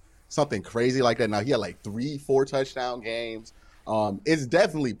touchdowns, something crazy like that. Now, he had like 3-4 touchdown games. It's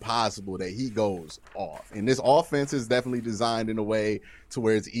definitely possible that he goes off. And this offense is definitely designed in a way to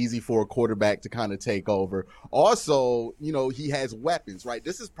where it's easy for a quarterback to kind of take over. Also, he has weapons, right?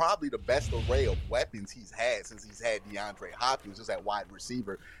 This is probably the best array of weapons he's had since he's had DeAndre Hopkins, just at wide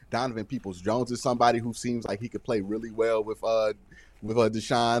receiver. Donovan Peoples-Jones is somebody who seems like he could play really well with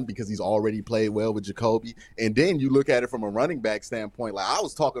Deshaun because he's already played well with Jacoby. And then you look at it from a running back standpoint. Like, I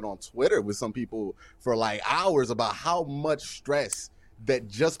was talking on Twitter with some people for like hours about how much stress that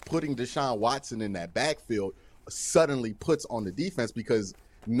just putting Deshaun Watson in that backfield suddenly puts on the defense, because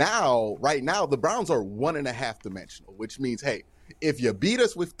right now, the Browns are 1.5 dimensional, which means, hey, if you beat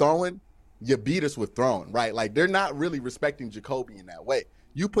us with throwing, you beat us with throwing, right? Like, they're not really respecting Jacoby in that way.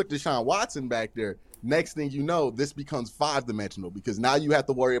 You put Deshaun Watson back there, Next thing you know, this becomes 5-dimensional because now you have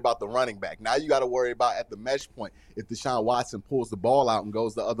to worry about the running back. Now you got to worry about at the mesh point if Deshaun Watson pulls the ball out and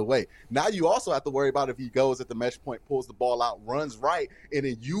goes the other way. Now you also have to worry about if he goes at the mesh point, pulls the ball out, runs right, and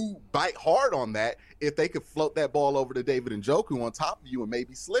then you bite hard on that if they could float that ball over to David Njoku on top of you and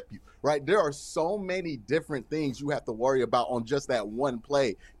maybe slip you, right? There are so many different things you have to worry about on just that one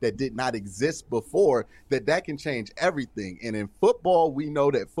play that did not exist before that can change everything. And in football, we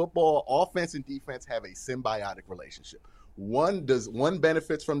know that football, offense and defense have a symbiotic relationship. One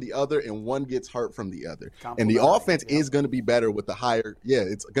benefits from the other and one gets hurt from the other. And the offense is going to be better with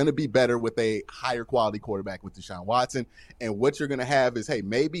it's going to be better with a higher quality quarterback with Deshaun Watson. And what you're going to have is, hey,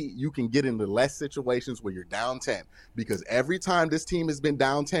 maybe you can get into less situations where you're down 10, because every time this team has been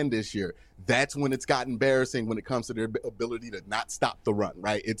down 10 this year, that's when it's got embarrassing when it comes to their ability to not stop the run,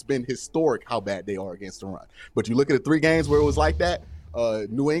 right? It's been historic how bad they are against the run. But you look at the 3 games where it was like that.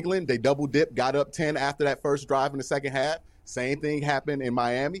 New England, they double dipped, got up 10 after that first drive in the second half. Same thing happened in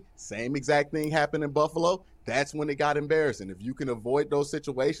Miami. Same exact thing happened in Buffalo. That's when it got embarrassing. If you can avoid those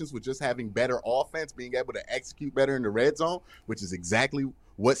situations with just having better offense, being able to execute better in the red zone, which is exactly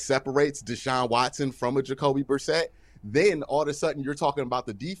what separates Deshaun Watson from a Jacoby Brissett, then all of a sudden you're talking about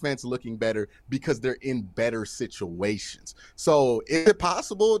the defense looking better because they're in better situations. So is it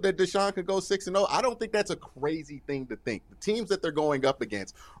possible that Deshaun could go 6-0? I don't think that's a crazy thing to think. The teams that they're going up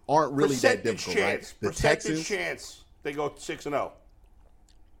against aren't really that difficult, right? The Texans, chance they go 6-0.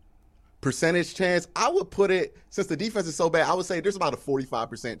 Percentage chance, I would put it, since the defense is so bad, I would say there's about a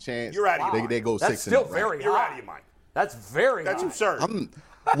 45% chance You're out of your mind. They go 6-0. That's still very high. You're out of your mind. That's very That's high. absurd.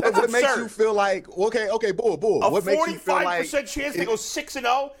 What makes you feel like, okay, bull? What makes you feel like 45% chance they go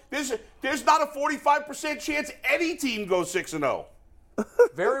 6-0? There's not a 45% chance any team goes 6-0.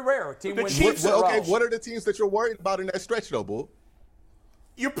 Very rare. A team wins. What are the teams that you're worried about in that stretch, though, bull?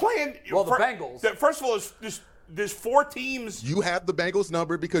 You're playing. Well, the Bengals. First of all, there's 4 teams. You have the Bengals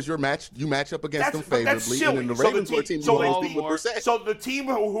number because you match up against them favorably. That's silly. And the Ravens are a team so the team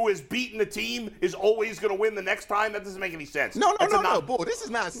who has beaten the team is always going to win the next time? That doesn't make any sense. No, bull. This is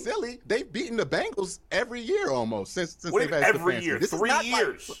not silly. They've beaten the Bengals every year almost since they've had every year. 3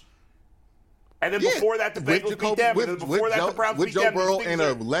 years. And then before that, the Bengals beat them. And then before that, the Browns beat them. With Joe Burrow and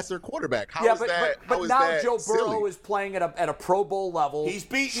a lesser quarterback. But now Joe Burrow is playing at a Pro Bowl level. He's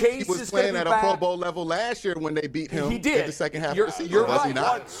beaten. He was playing at a Pro Bowl level last year when they beat him. He did. In the second half of the season. You're Was right. he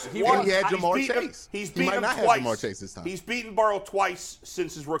not? He had Jamar Chase. He might not have Jamar Chase this time. He's beaten Burrow twice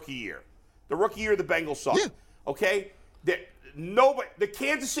since his rookie year. The rookie year, the Bengals sucked. Yeah. Okay? The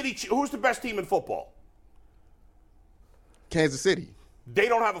Kansas City, who's the best team in football? Kansas City. They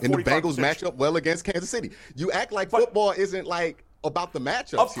don't have a 45%. And the Bengals match up well against Kansas City. You act like football isn't like about the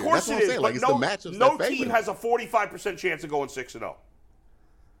matchups. Of course here. That's what it I'm saying. Like, it's the matchups. No team has a 45% chance of going 6-0.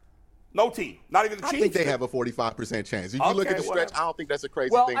 No team, not even the Chiefs. I think they have a 45% chance. If you look at the stretch, I don't think that's a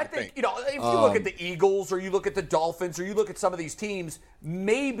crazy thing to think. If you look at the Eagles or you look at the Dolphins or you look at some of these teams,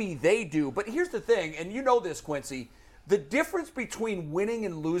 maybe they do. But here's the thing, and you know this, Quincy. The difference between winning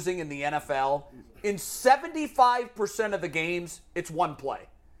and losing in the NFL, in 75% of the games, it's one play.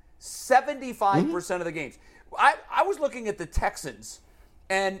 75% of the games. I was looking at the Texans,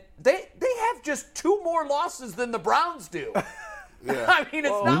 and they have just 2 more losses than the Browns do. Yeah. I mean,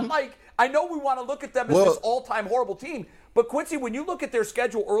 it's not like, I know we want to look at them as this all-time horrible team, but Quincy, when you look at their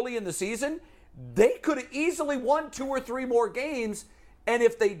schedule early in the season, they could have easily won 2 or 3 more games, and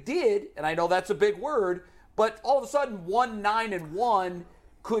if they did, and I know that's a big word, but all of a sudden 1-9-1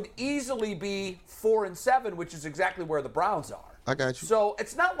 could easily be 4-7, which is exactly where the Browns are. I got you. So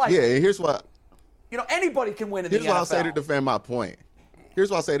it's not like here's what anybody can win in the NFL. Here's what I'll say to defend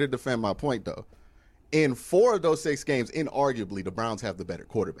my point. Though. In 4 of those 6 games, inarguably, the Browns have the better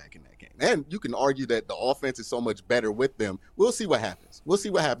quarterback in that game. And you can argue that the offense is so much better with them. We'll see what happens. We'll see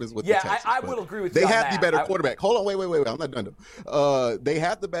what happens with the Texans. I will agree with you They on have that. the better quarterback. Hold on, wait. I'm not done, though. They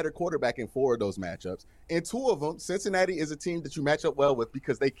have the better quarterback in 4 of those matchups. In 2 of them, Cincinnati is a team that you match up well with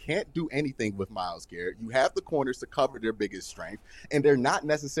because they can't do anything with Myles Garrett. You have the corners to cover their biggest strength, and they're not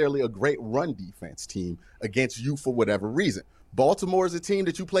necessarily a great run defense team against you for whatever reason. Baltimore is a team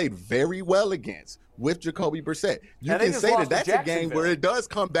that you played very well against with Jacoby Brissett. You can say that that's a game where it does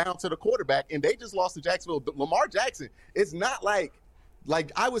come down to the quarterback, and they just lost to Jacksonville. But Lamar Jackson, it's not like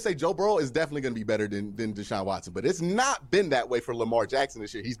I would say Joe Burrow is definitely going to be better than Deshaun Watson, but it's not been that way for Lamar Jackson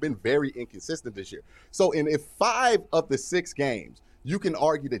this year. He's been very inconsistent this year. So if 5 of the 6 games, you can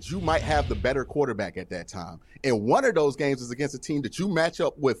argue that you might have the better quarterback at that time. And one of those games is against a team that you match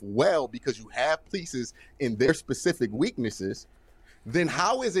up with well because you have pieces in their specific weaknesses. Then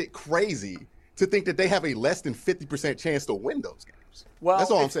how is it crazy to think that they have a less than 50% chance to win those games? games. Well,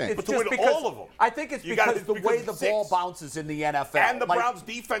 that's all I'm saying. But to win all of them. I think it's because the way the ball bounces in the NFL. And the Browns'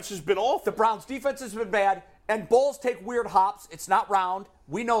 defense has been awful. The Browns' defense has been bad, and balls take weird hops. It's not round.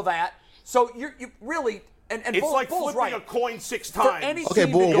 We know that. So you really and it's Bull, like Bull's flipping right. a coin 6 times. Okay,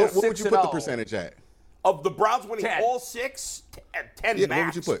 Bull, what would you put the percentage at? Of the Browns winning 10. all 6, 10 Yeah, max. what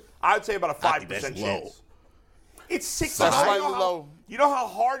would you put? I would say about a 5% that's chance. low. It's 6. That's slightly low. You know how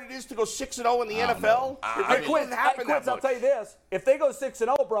hard it is to go 6-0 in the NFL? It doesn't happen that Quince, I'll much. tell you this: if they go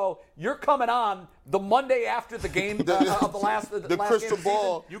 6-0, bro, you're coming on the Monday after the game of the last crystal game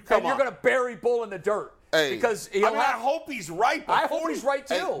ball. You're going to bury Bull in the dirt. Hey. Because I hope he's right. But I hope he's right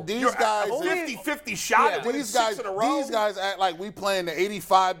too. Hey, these You're guys, a 50-50 shot at winning these 6 in a row. These guys act like we playing the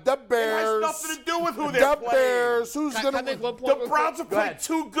 '85. The Bears. It has nothing to do with who they're the playing. Bears. Who's Can going I to make win? one point? The Browns have played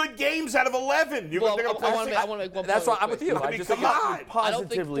 2 good games out of 11. They're Well, going to I play want to make one point. That's why real I'm with quick. you. I I mean, just come think on. I don't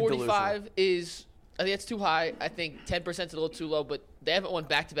think Positively 45 is. I think it's too high. I think 10% is a little too low, but they haven't won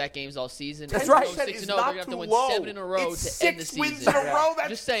back-to-back games all season. That's If they right. go 6-0, It's they're not going to have to too win low. 7 in a row It's to end the 6 season. wins in a row. That's,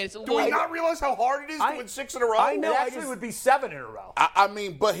 Just saying, it's a do we little. not realize how hard it is to win 6 in a row? I know. it actually would be 7 in a row. I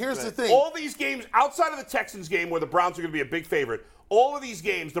mean, but here's the thing. All these games, outside of the Texans game where the Browns are going to be a big favorite, all of these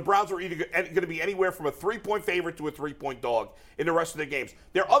games, the Browns are either going to be anywhere from a 3-point favorite to a 3-point dog in the rest of their games.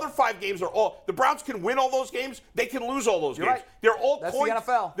 Their other 5 games are all – the Browns can win all those games. They can lose all those games. Right. They're all That's coin – the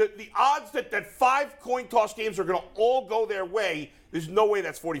NFL. The odds that 5 coin toss games are going to all go their way, there's no way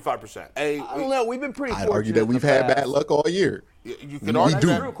that's 45%. Hey, I don't know. We've been pretty I'd fortunate. argue that we've had bad luck all year. you can We argue do.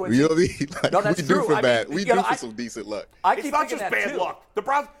 that. true, Quincy. You know what I mean? Like, No, that's we do true. for I bad. mean, We you do know, for I- some decent luck. I It's keep not thinking just that bad too. luck. The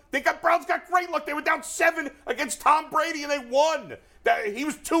Browns got great luck. They were down 7 against Tom Brady, and they won. He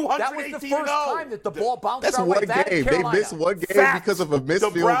was 218-0. That was the first time that the ball bounced That's our one way. That game. in They Carolina. missed one game Fact. because of a missed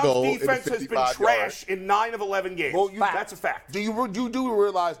the field Browns goal. defense in the has been 55 trash yard. in 9 of 11 games. Well, that's a fact. You do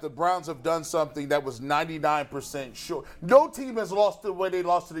realize the Browns have done something that was 99% sure. No team has lost the way they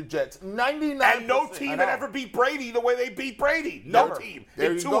lost to the Jets. 99%. And no team had ever beat Brady the way they beat Brady. No Never. team There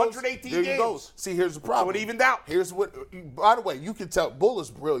in you 218 go. games. There you go. See, here's the problem. So it evened out. Here's what. By the way, you can tell Bull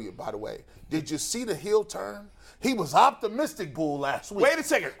is brilliant. By the way, did you see the heel turn? He was optimistic, Bull, last week. Wait a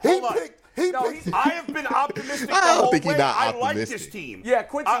second. Hold on. I have been optimistic the I don't whole think he's way. not I like optimistic. this team. Yeah,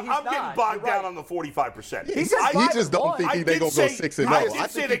 Quincy, I'm he's getting not. bogged You're down right. on the 45%. He said He 5-1. just don't think I they're did going to say, go 6-0. I did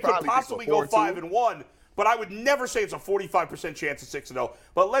say they could probably possibly go go 5-1, but I would never say it's a 45% chance of 6-0.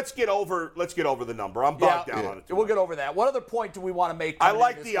 But let's get over the number. I'm bogged down on it. We'll get over that. What other point do we want to make? I coming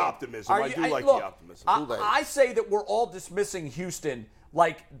like into the this game? optimism. I do like look, the optimism. I say that we're all dismissing Houston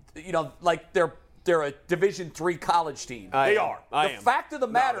like they're a Division III college team. They are. The fact of the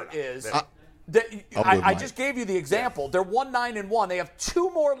matter is that I just gave you the example. They're 1-9-1. They have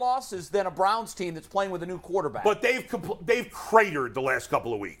 2 more losses than a Browns team that's playing with a new quarterback. But they've cratered the last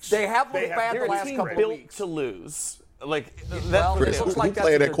couple of weeks. They have looked bad They're the a last team couple of built weeks. to lose. Like Well, Chris, it looks who like that's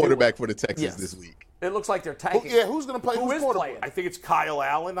played what that they're quarterback doing. for the Texans Yes. this week? It looks like they're tanking. Who's going to play? Who Who's is quarterback? playing? I think it's Kyle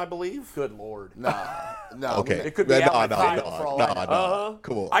Allen, I believe. Good Lord. No. Okay. It could be no, Allen no, Kyle for all I know. no.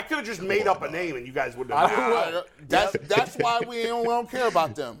 Come on. I could have just made up a name and you guys wouldn't have known. That's why we don't care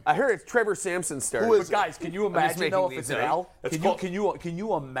about them. I heard it's Trevor Sampson's start. Who is But guys, can you imagine making though if these it's an up. L? Can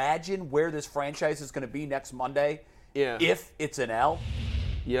you imagine where this franchise is going to be next Monday? Yeah. If it's an L.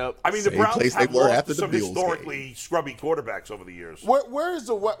 Yep. I mean, the Same Browns place have they were lost after to the some Bills historically scrubby quarterbacks over the years. Where's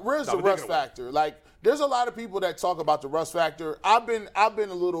the but they're rust gonna win. factor? Like, there's a lot of people that talk about the rust factor. I've been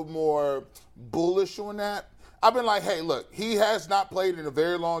a little more bullish on that. I've been like, hey, look, he has not played in a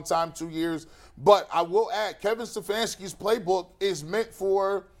very long time, 2 years. But I will add, Kevin Stefanski's playbook is meant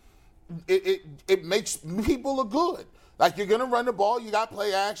for it makes people look good. Like, you're going to run the ball, you got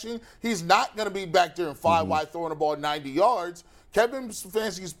play action. He's not going to be back there in 5 wide throwing the ball 90 yards. Kevin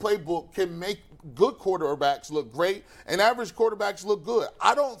Stefanski's playbook can make good quarterbacks look great and average quarterbacks look good.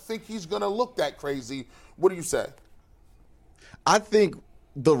 I don't think he's going to look that crazy. What do you say? I think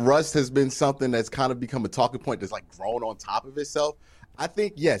the rust has been something that's kind of become a talking point that's like grown on top of itself. I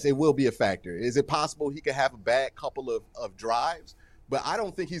think, yes, it will be a factor. Is it possible he could have a bad couple of drives? But I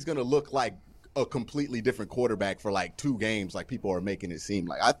don't think he's going to look like a completely different quarterback for like 2 games like people are making it seem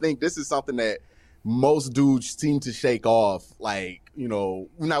like. I think this is something that most dudes seem to shake off. Like, now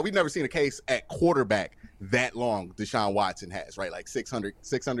we've never seen a case at quarterback that long Deshaun Watson has, right? Like 600,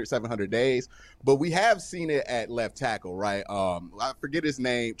 700 days. But we have seen it at left tackle, right? I forget his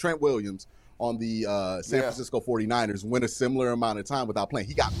name, Trent Williams on the San Francisco 49ers went a similar amount of time without playing.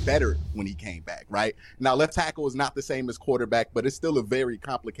 He got better when he came back, right? Now, left tackle is not the same as quarterback, but it's still a very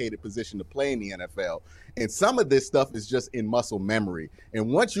complicated position to play in the NFL. And some of this stuff is just in muscle memory. And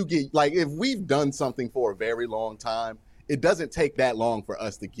once you get, like, if we've done something for a very long time, it doesn't take that long for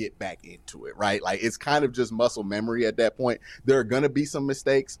us to get back into it, right? Like, it's kind of just muscle memory at that point. There are going to be some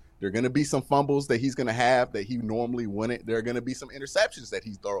mistakes. There are going to be some fumbles that he's going to have that he normally wouldn't. There are going to be some interceptions that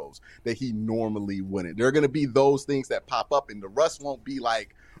he throws that he normally wouldn't. There are going to be those things that pop up, and the rust won't be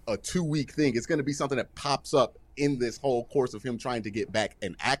like a 2-week thing. It's going to be something that pops up in this whole course of him trying to get back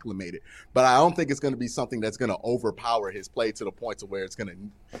and acclimated. But I don't think it's going to be something that's going to overpower his play to the point to where it's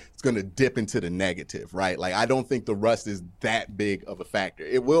going to dip into the negative, right? Like, I don't think the rust is that big of a factor.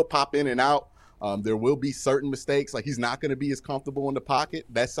 It will pop in and out. There will be certain mistakes. Like, he's not going to be as comfortable in the pocket.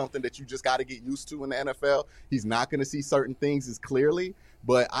 That's something that you just got to get used to in the NFL. He's not going to see certain things as clearly,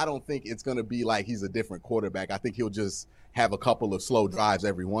 but I don't think it's going to be like he's a different quarterback. I think he'll just have a couple of slow drives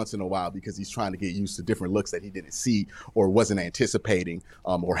every once in a while because he's trying to get used to different looks that he didn't see or wasn't anticipating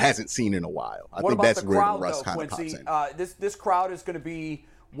or hasn't seen in a while. I think that's where the rust kind of pops in. This crowd is going to be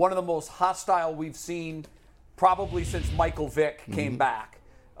one of the most hostile we've seen probably since Michael Vick came back.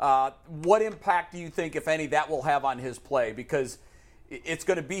 What impact do you think, if any, that will have on his play? Because it's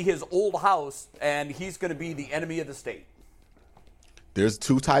going to be his old house, and he's going to be the enemy of the state. There's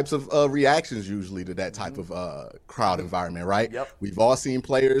two types of reactions usually to that type of crowd environment, right? Yep. We've all seen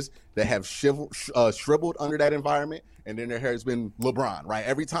players that have shriveled under that environment, and then there has been LeBron, right?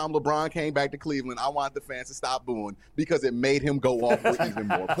 Every time LeBron came back to Cleveland, I want the fans to stop booing because it made him go off for even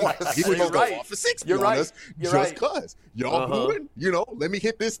more points. He was going to go off for 60 on us just because. Y'all booing, let me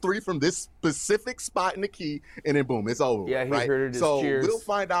hit this 3 from this specific spot in the key, and then boom, it's over. Yeah, he right? heard it. So cheers. we'll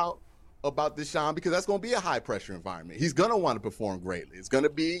find out about Deshaun because that's going to be a high-pressure environment. He's going to want to perform greatly. It's going to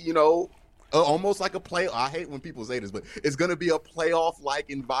be, almost like a play. I hate when people say this, but it's going to be a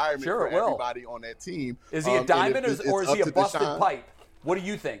playoff-like environment for everybody on that team. Is he a diamond or is he a busted pipe? What do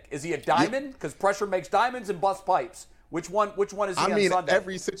you think? Is he a diamond? Because pressure makes diamonds and bust pipes. Which one is he on Sunday?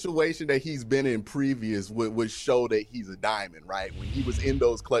 Every situation that he's been in previous would show that he's a diamond, right? When he was in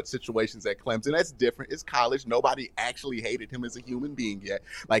those clutch situations at Clemson, that's different. It's college. Nobody actually hated him as a human being yet.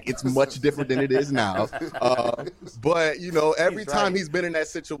 Like, it's much different than it is now. But, every time he's been in that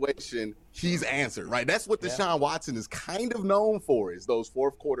situation, he's answered, right? That's what Deshaun Watson is kind of known for, is those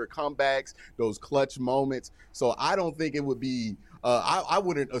fourth quarter comebacks, those clutch moments. So I don't think it would be I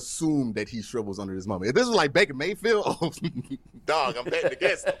wouldn't assume that he shrivels under this moment. If this is like Baker Mayfield, dog, I'm betting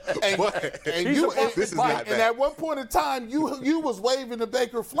against him. And at one point in time, you was waving the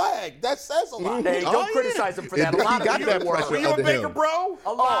Baker flag. That says a lot. Hey, don't criticize him for that. A lot of people were. Were you a Baker bro?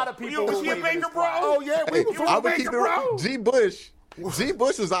 A lot of people were. Was he a Baker bro? Oh, yeah. I would keep it. G.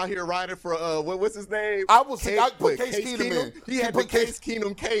 Bush was out here riding for what's his name? I put Case Keenum in. He had the Case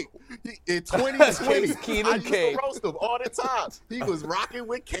Keenum cape in 2020. Case Keenum I used to roast him all the time. He was rocking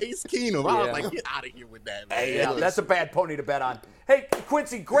with Case Keenum. I was like, get out of here with that, man. Hey, that's a bad pony to bet on. Hey,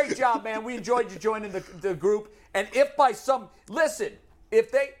 Quincy, great job, man. We enjoyed you joining the group. And if by some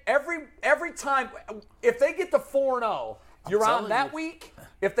if they every time if they get the 4-0, you're on that week.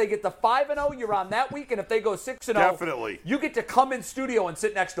 If they get the 5-0, you're on that week, and if they go 6-0, definitely, you get to come in studio and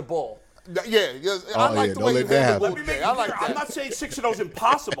sit next to Bull. Yeah, I like the way you handle it. I like that. I'm not saying 6-0 is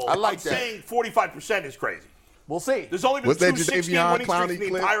impossible. I'm saying 45% is crazy. We'll see. There's only been 2 6-game winning streaks in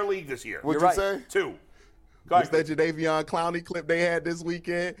the entire league this year. What'd you say? 2. What's that Jadeveon Clowney clip they had this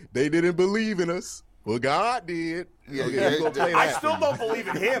weekend? They didn't believe in us. Well, God did. I still don't believe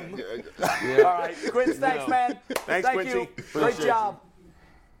in him. All right, Quincy, thanks, man. Thanks, Quincy. You. Great job.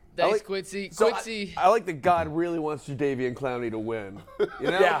 Thanks, Quincy. I like that God really wants Jadeveon Clowney to win.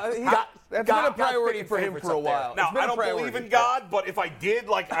 Yeah, that's been a priority for him for a while. Now, I don't believe in God, but if I did,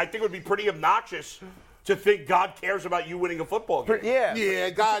 I think it would be pretty obnoxious to think God cares about you winning a football game. Yeah,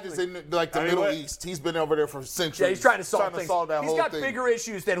 God is in the Middle East. He's been over there for centuries. Yeah, he's trying to solve things. That he's got bigger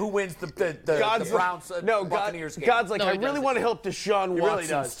issues than who wins the Browns Buccaneers game. God's like, I really want to help Deshaun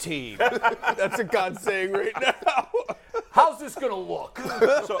Watson's team. That's what God's saying right now. How's this going to look?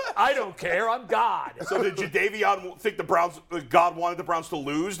 So I don't care. I'm God. So did Jadeveon think God wanted the Browns to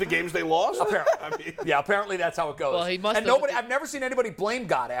lose the games they lost? Apparently. Apparently that's how it goes. Well, he must and I've never seen anybody blame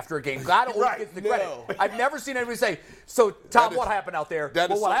God after a game. God always gets the credit. No. I've never seen anybody say, so, Tom, what happened out there?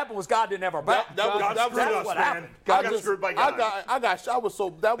 Well, what happened was God didn't have our back. That was what happened. God got screwed by God. That was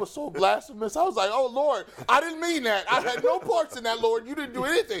so blasphemous. I was like, oh, Lord, I didn't mean that. I had no parts in that, Lord. You didn't do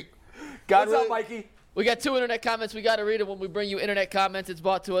anything. What's up, Mikey? We got 2 internet comments. We got to read them when we bring you internet comments. It's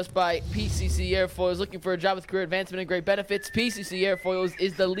brought to us by PCC Airfoils. Looking for a job with career advancement and great benefits? PCC Airfoils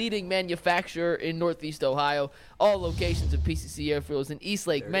is the leading manufacturer in Northeast Ohio. All locations of PCC Airfoils in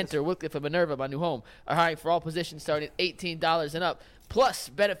Eastlake, Mentor, Wycliffe, and Minerva, my new home, are hiring for all positions starting at $18 and up. Plus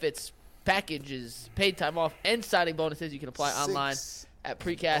benefits, packages, paid time off, and signing bonuses. You can apply online at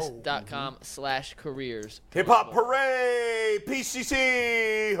precast.com/careers. Hip hop, hooray!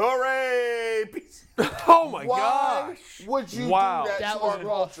 PCC, hooray! Oh my Why gosh! would you Wow. do that, That to was our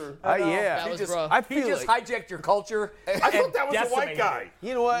rough. culture? Yeah, That was rough. I He feel just like, hijacked your culture. I thought that was a white guy.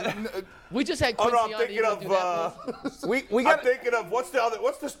 you know what? We just had Oh Quincy no, on. I'm thinking you of. do that, we got I'm thinking of what's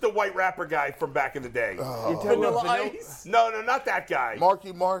the white rapper guy from back in the day? Vanilla Ice. No, not that guy.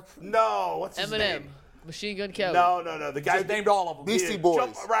 Marky Mark, No, what's his Eminem, name? Machine Gun Kelly. No, the guy Just named all of them. Beastie Yeah, Boys.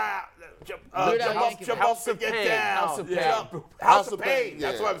 Jump around. Jump Weird Al up, Yankovic. jump House up of and get Pain. down. House of Yeah. Pain. House of Pain. yeah.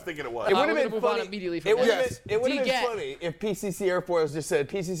 That's what I was thinking it was. It would we're have gonna been move on funny. immediately from It would that. have Yes. been, it would have been DGAT. funny if PCC Air Force just said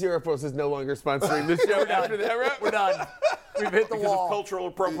PCC Air Force is no longer sponsoring the show after that, right? We're done. We've hit the Because wall. of cultural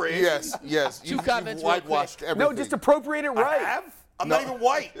appropriation. yes. Two comments real quick. whitewashed everything. No, just appropriate it I right. have? I'm not even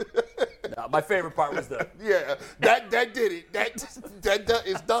white. No, my favorite part was the Yeah, that did it. That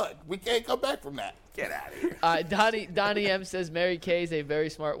is done. We can't come back from that. Get out of here. Donnie M says Mary Kay is a very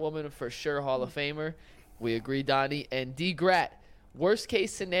smart woman, for sure Hall of Famer. We agree, Donnie. And D. Grat, worst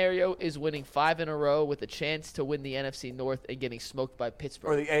case scenario is winning 5 in a row with a chance to win the NFC North and getting smoked by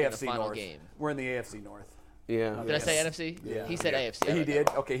Pittsburgh or the in the AFC final North. game. We're in the AFC North. Yeah. Did I say NFC? Yeah. He said AFC. He did.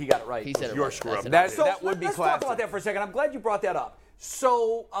 Okay, he got it right. He said it Your right. screw up. I said That- it So that would be let's talk classic. about that for a second. I'm glad you brought that up.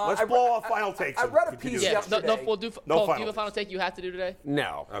 So Let's blow off final takes. I read a If you piece do yeah, that. no, yesterday. we'll do. No Paul, do final you have a final take you have to do today?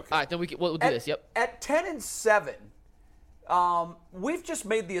 No. Okay. All right, then we'll do this. Yep. At 10-7, we've just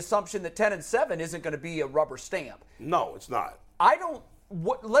made the assumption that 10-7 isn't going to be a rubber stamp. No, it's not. I don't.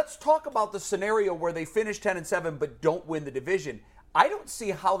 Let's talk about the scenario where they finish 10-7 but don't win the division. I don't see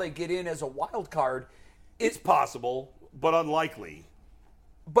how they get in as a wild card. It's possible, but unlikely.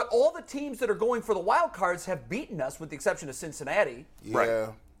 But all the teams that are going for the wild cards have beaten us, with the exception of Cincinnati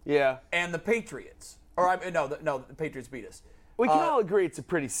Yeah. Yeah. and the Patriots. The Patriots beat us. We can all agree it's a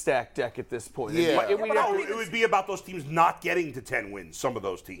pretty stacked deck at this point. Yeah. It would- No, it would be about those teams not getting to 10 wins, some of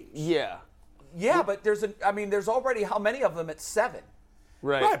those teams. yeah. Yeah, but there's already how many of them at 7?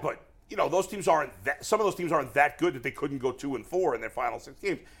 Right. Right, but those teams some of those teams aren't that good that they couldn't go 2-4 in their final 6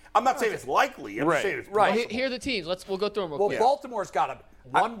 games. I'm not saying it's likely. I'm just saying it's Right. possible. Here are the teams. We'll go through them real Well, quick. Baltimore's got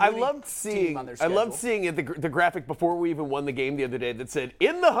I winning loved team seeing. on their I schedule. loved seeing the graphic before we even won the game the other day that said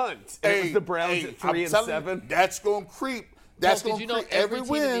 "in the hunt." And it was the Browns at 3-7. That's going to creep. That's Did going you to know creep every every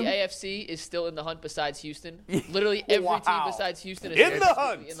team in win. the AFC is still in the hunt besides Houston? Literally every team Wow. besides Houston is In the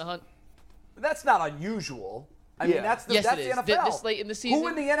hunt. In the hunt. That's not unusual. I mean, Yeah. that's Yes, that's it the is. NFL. This late in the season? Who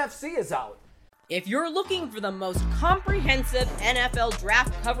in the NFC is out? If you're looking for the most comprehensive NFL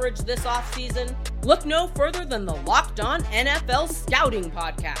draft coverage this offseason, look no further than the Locked On NFL Scouting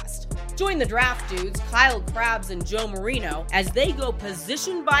Podcast. Join the draft dudes, Kyle Krabs and Joe Marino, as they go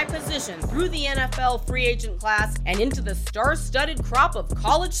position by position through the NFL free agent class and into the star-studded crop of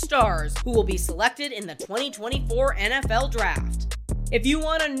college stars who will be selected in the 2024 NFL Draft. If you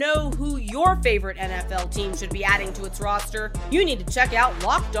want to know who your favorite NFL team should be adding to its roster, you need to check out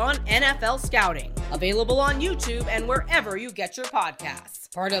Locked On NFL Scouting, available on YouTube and wherever you get your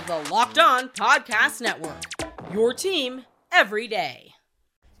podcasts. Part of the Locked On Podcast Network. Your team every day.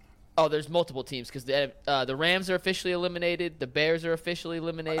 Oh, there's multiple teams because the Rams are officially eliminated. The Bears are officially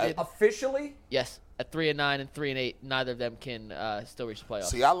eliminated. Officially? Yes, at 3-9 and 3-8, neither of them can still reach the playoffs.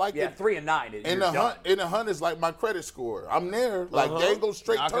 See, I like Yeah, it. 3-9. In the hunt is like my credit score. I'm there. Like they ain't go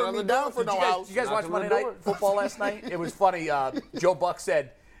straight Knocking turn on me the down door. for no Did you guys, house. did you guys watch Knocking on Monday the Night door. Football last night? It was funny. Joe Buck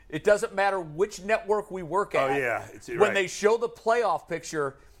said, it doesn't matter which network we work at. Oh, yeah. When Right. they show the playoff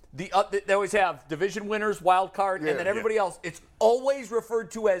picture, they always have division winners, wild card, and then everybody else. It's always referred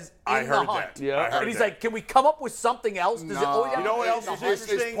to as in I the heard hunt. that. Yeah. I heard And he's that. like, can we come up with something else? Does it always have You know to what be else in the is hunt?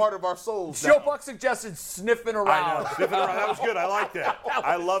 interesting? It's part of our souls. Joe now. Buck suggested sniffing I around. know. Sniffing around. That was good. I like that.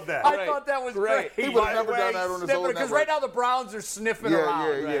 I love that. I thought that was great. He would By have the never done way, that on his Sniffing, own because network. right now the Browns are sniffing Yeah,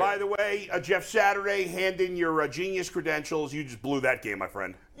 around. yeah, yeah. By the way, Jeff Saturday, hand in your genius credentials. You just blew that game, my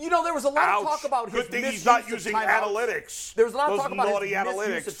friend. You know, there was a lot Ouch. of talk about his Good thing misuse he's not of using timeouts. analytics. There was a lot of Those talk about naughty his analytics.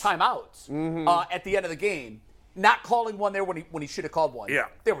 misuse of timeouts at the end of the game. Not calling one there when he should have called one. Yeah.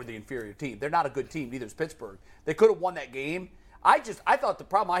 They were the inferior team. They're not a good team. Neither is Pittsburgh. They could have won that game. I thought the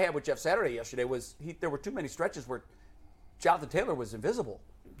problem I had with Jeff Saturday yesterday was there were too many stretches where Jonathan Taylor was invisible.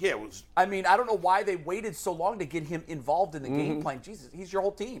 Yeah, it was. I mean, I don't know why they waited so long to get him involved in the game plan. Jesus, he's your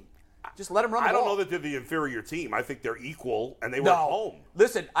whole team. Just let him run the I ball. don't know that they're the inferior team. I think they're equal, and they were at home.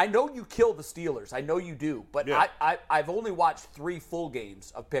 Listen, I know you kill the Steelers. I know you do. But Yeah. I've only watched 3 full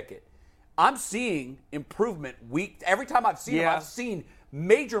games of Pickett. I'm seeing improvement every time I've seen him, I've seen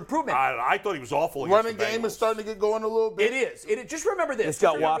major improvement. I thought he was awful against Running the game Bengals. is starting to get going a little bit. It is. Just remember this. It's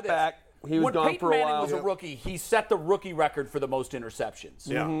got Just remember Watt this. back. He was when gone Peyton for a Manning while. was a rookie, he set the rookie record for the most interceptions.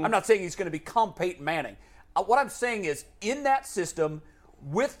 Yeah. I'm not saying he's going to become Peyton Manning. What I'm saying is, in that system,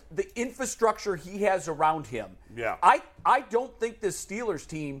 with the infrastructure he has around him, Yeah. I don't think this Steelers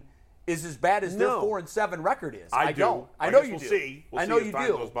team is as bad as their 4-7 record is. I don't. I know you do. See. We'll I know see you as time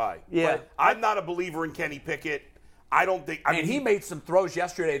do. goes by. Yeah. But I'm not a believer in Kenny Pickett. I don't think. I mean, he made some throws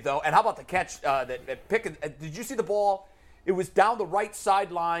yesterday, though. And how about the catch that Pickett? Did you see the ball? It was down the right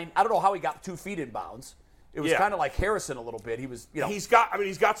sideline. I don't know how he got 2 feet in bounds. It was kind of like Harrison a little bit. He was, He's got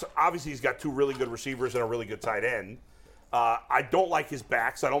obviously he's got 2 really good receivers and a really good tight end. I don't like his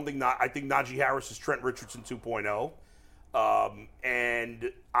backs. I think Najee Harris is Trent Richardson 2.0.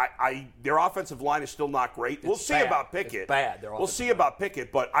 And their offensive line is still not great. We'll see about Pickett. It's bad. We'll see about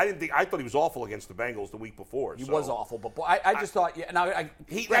Pickett, but I thought he was awful against the Bengals the week before. He was awful, but I just thought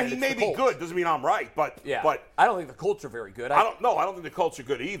he may be good. Doesn't mean I'm right, but I don't think the Colts are very good. I don't think the Colts are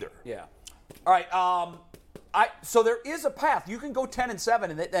good either. Yeah. All right. So there is a path. You can go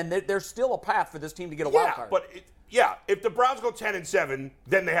 10-7, and there's still a path for this team to get a wild card. But if the Browns go 10-7,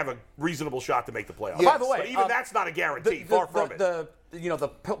 then they have a reasonable shot to make the playoffs. By the way, but even that's not a guarantee. Far from it. The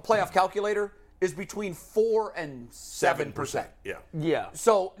playoff calculator is between 4 and 7%. Yeah.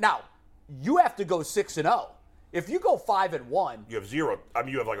 So now you have to go 6-0. If you go 5-1, you have 0. I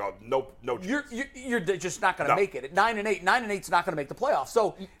mean, you have like no chance. You're just not going to make it. At 9-8, 9-8's not going to make the playoffs.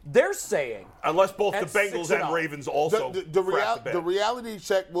 So they're saying unless both the Bengals and Ravens also the reality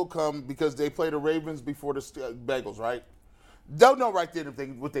check will come because they play the Ravens before the Bengals, right? They'll know right then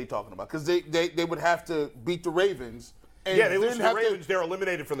what they're talking about because they would have to beat the Ravens. And they lose to the Ravens. They're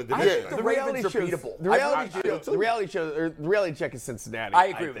eliminated from the division. I think the Ravens are beatable. The reality check is Cincinnati. I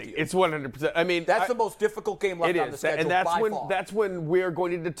agree with you. It's 100%. I mean, that's the most difficult game left on the schedule. And that's when we're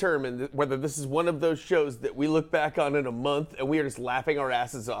going to determine whether this is one of those shows that we look back on in a month and we are just laughing our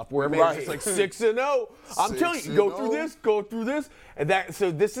asses off. Where everybody's just like 6-0. I'm telling you, go through this, and that.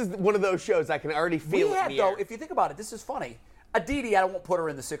 So this is one of those shows I can already feel. If you think about it, this is funny. Aditi, I won't put her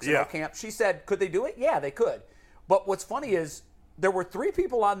in the 6-0 camp. She said, could they do it? Yeah, they could. But what's funny is there were 3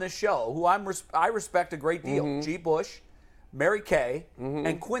 people on this show who I respect a great deal. G. Bush, Mary Kay,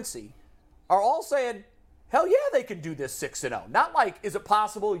 and Quincy are all saying, hell yeah, they can do this 6-0. Not like, is it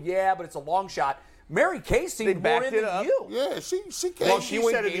possible? Yeah, but it's a long shot. Mary Kay seemed more in than you. Yeah, she came. Well, she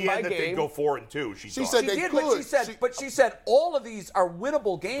said at the end that they'd go 4-2. She said they could. But she said all of these are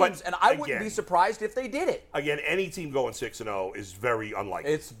winnable games, and I wouldn't be surprised if they did it. Again, any team going 6-0 is very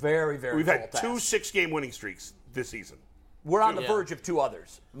unlikely. It's very, very. We've had 2 6-game winning streaks this season. We're on the verge of 2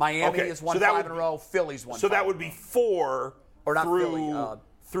 others. Miami has won 5 in a row. Philly's won 5 So that would be 4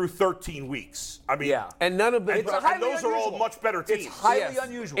 through 13 weeks. I mean, and none of them. And those are all much better teams. It's highly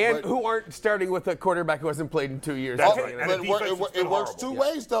unusual. And who aren't starting with a quarterback who hasn't played in 2 years. That's right. But it works 2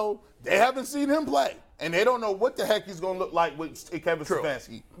 ways, though. They haven't seen him play, and they don't know what the heck he's going to look like with Kevin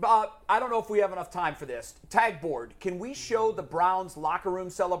Stefanski. I don't know if we have enough time for this. Tag board. Can we show the Browns locker room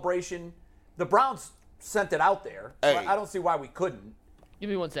celebration? The Browns sent it out there. Hey. I don't see why we couldn't. Give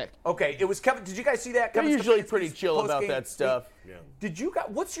me 1 sec. Okay, it was Kevin. Did you guys see that? They're usually pretty chill about that stuff. Yeah. Did you guys?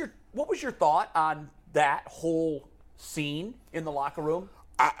 What was your thought on that whole scene in the locker room?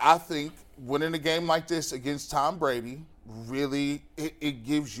 I think winning a game like this against Tom Brady really it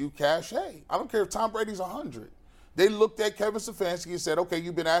gives you cachet. I don't care if Tom Brady's 100. They looked at Kevin Stefanski and said, "Okay,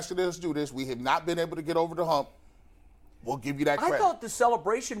 you've been asking us to do this. We have not been able to get over the hump. We'll give you that credit." I thought the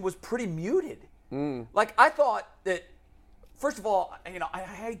celebration was pretty muted. Like I thought that. First of all, I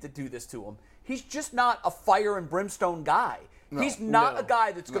hate to do this to him. He's just not a fire and brimstone guy. He's not a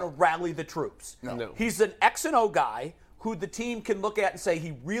guy that's going to rally the troops. No. He's an X and O guy who the team can look at and say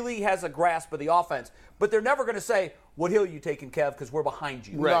he really has a grasp of the offense. But they're never going to say, "What hill are you taking, Kev? Because we're behind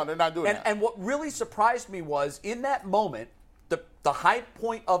you." Right. No, they're not doing that. And what really surprised me was in that moment, the high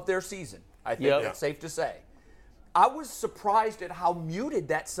point of their season. I think that's safe to say. I was surprised at how muted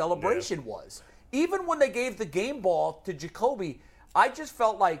that celebration was. Even when they gave the game ball to Jacoby, I just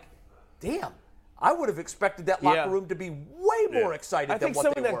felt like, damn, I would have expected that locker room to be way more excited than what they were.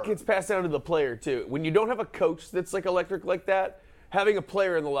 I think some of that gets passed down to the player, too. When you don't have a coach that's like electric like that, having a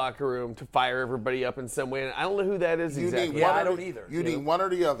player in the locker room to fire everybody up in some way, and I don't know who that is exactly. I don't either. You need one or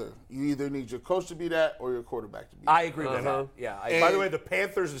the other. You either need your coach to be that or your quarterback to be that. I agree with that. Yeah. By the way, the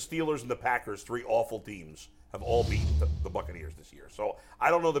Panthers, the Steelers, and the Packers, 3 awful teams, have all beaten the Buccaneers this year. So I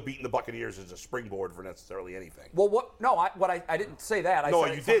don't know that beating the Buccaneers is a springboard for necessarily anything. Well, I didn't say that. I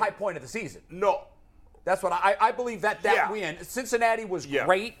said it's the high point of the season. No. That's what I believe that win. Cincinnati was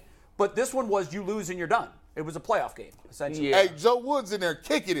great, but this one was you lose and you're done. It was a playoff game, essentially. Hey, Joe Woods in there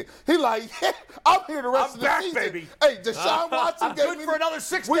kicking it. He like, I'm here the rest of the season. Baby. Hey, Deshaun Watson I'm good for another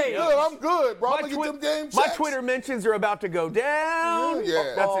 6 days. Good. I'm good, bro. I'm going to get them game checks. My Twitter mentions are about to go down.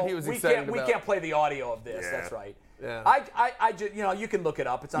 Yeah. That's what he was excited about. We can't play the audio of this. Yeah. That's right. Yeah. I just, you can look it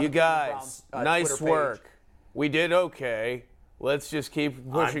up. It's on You the Cleveland guys, Browns, nice Twitter page. work. We did okay. Let's just keep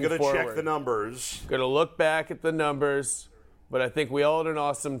pushing I'm going to forward. check the numbers. Going to look back at the numbers, but I think we all had an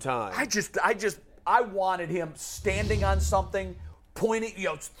awesome time. I wanted him standing on something, pointing,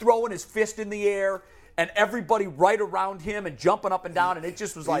 throwing his fist in the air, and everybody right around him and jumping up and down, and it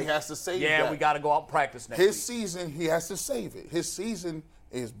just was like, he has to save yeah, that. we got to go out and practice next week. His season, he has to save it. His season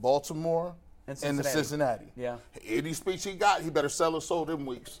is Baltimore and the Cincinnati. Yeah. Any speech he got, he better sell his soul them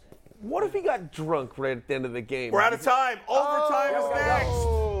weeks. What if he got drunk right at the end of the game? We're out of time. Overtime is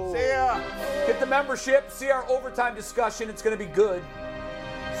next. See ya. Get the membership. See our overtime discussion. It's going to be good.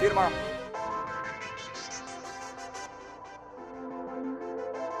 See you tomorrow.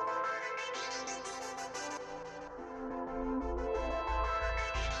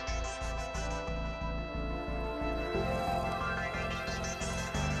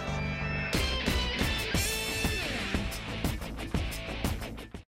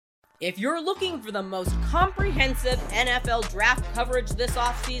 If you're looking for the most comprehensive NFL draft coverage this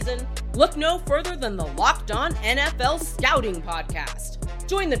offseason, look no further than the Locked On NFL Scouting Podcast.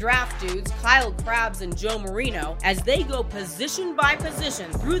 Join the draft dudes, Kyle Krabs and Joe Marino, as they go position by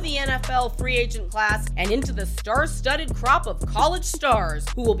position through the NFL free agent class and into the star-studded crop of college stars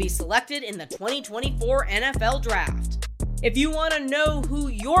who will be selected in the 2024 NFL Draft. If you want to know who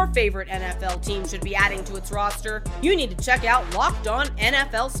your favorite NFL team should be adding to its roster, you need to check out Locked On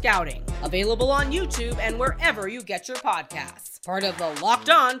NFL Scouting, available on YouTube and wherever you get your podcasts. Part of the Locked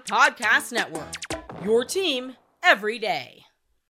On Podcast Network, your team every day.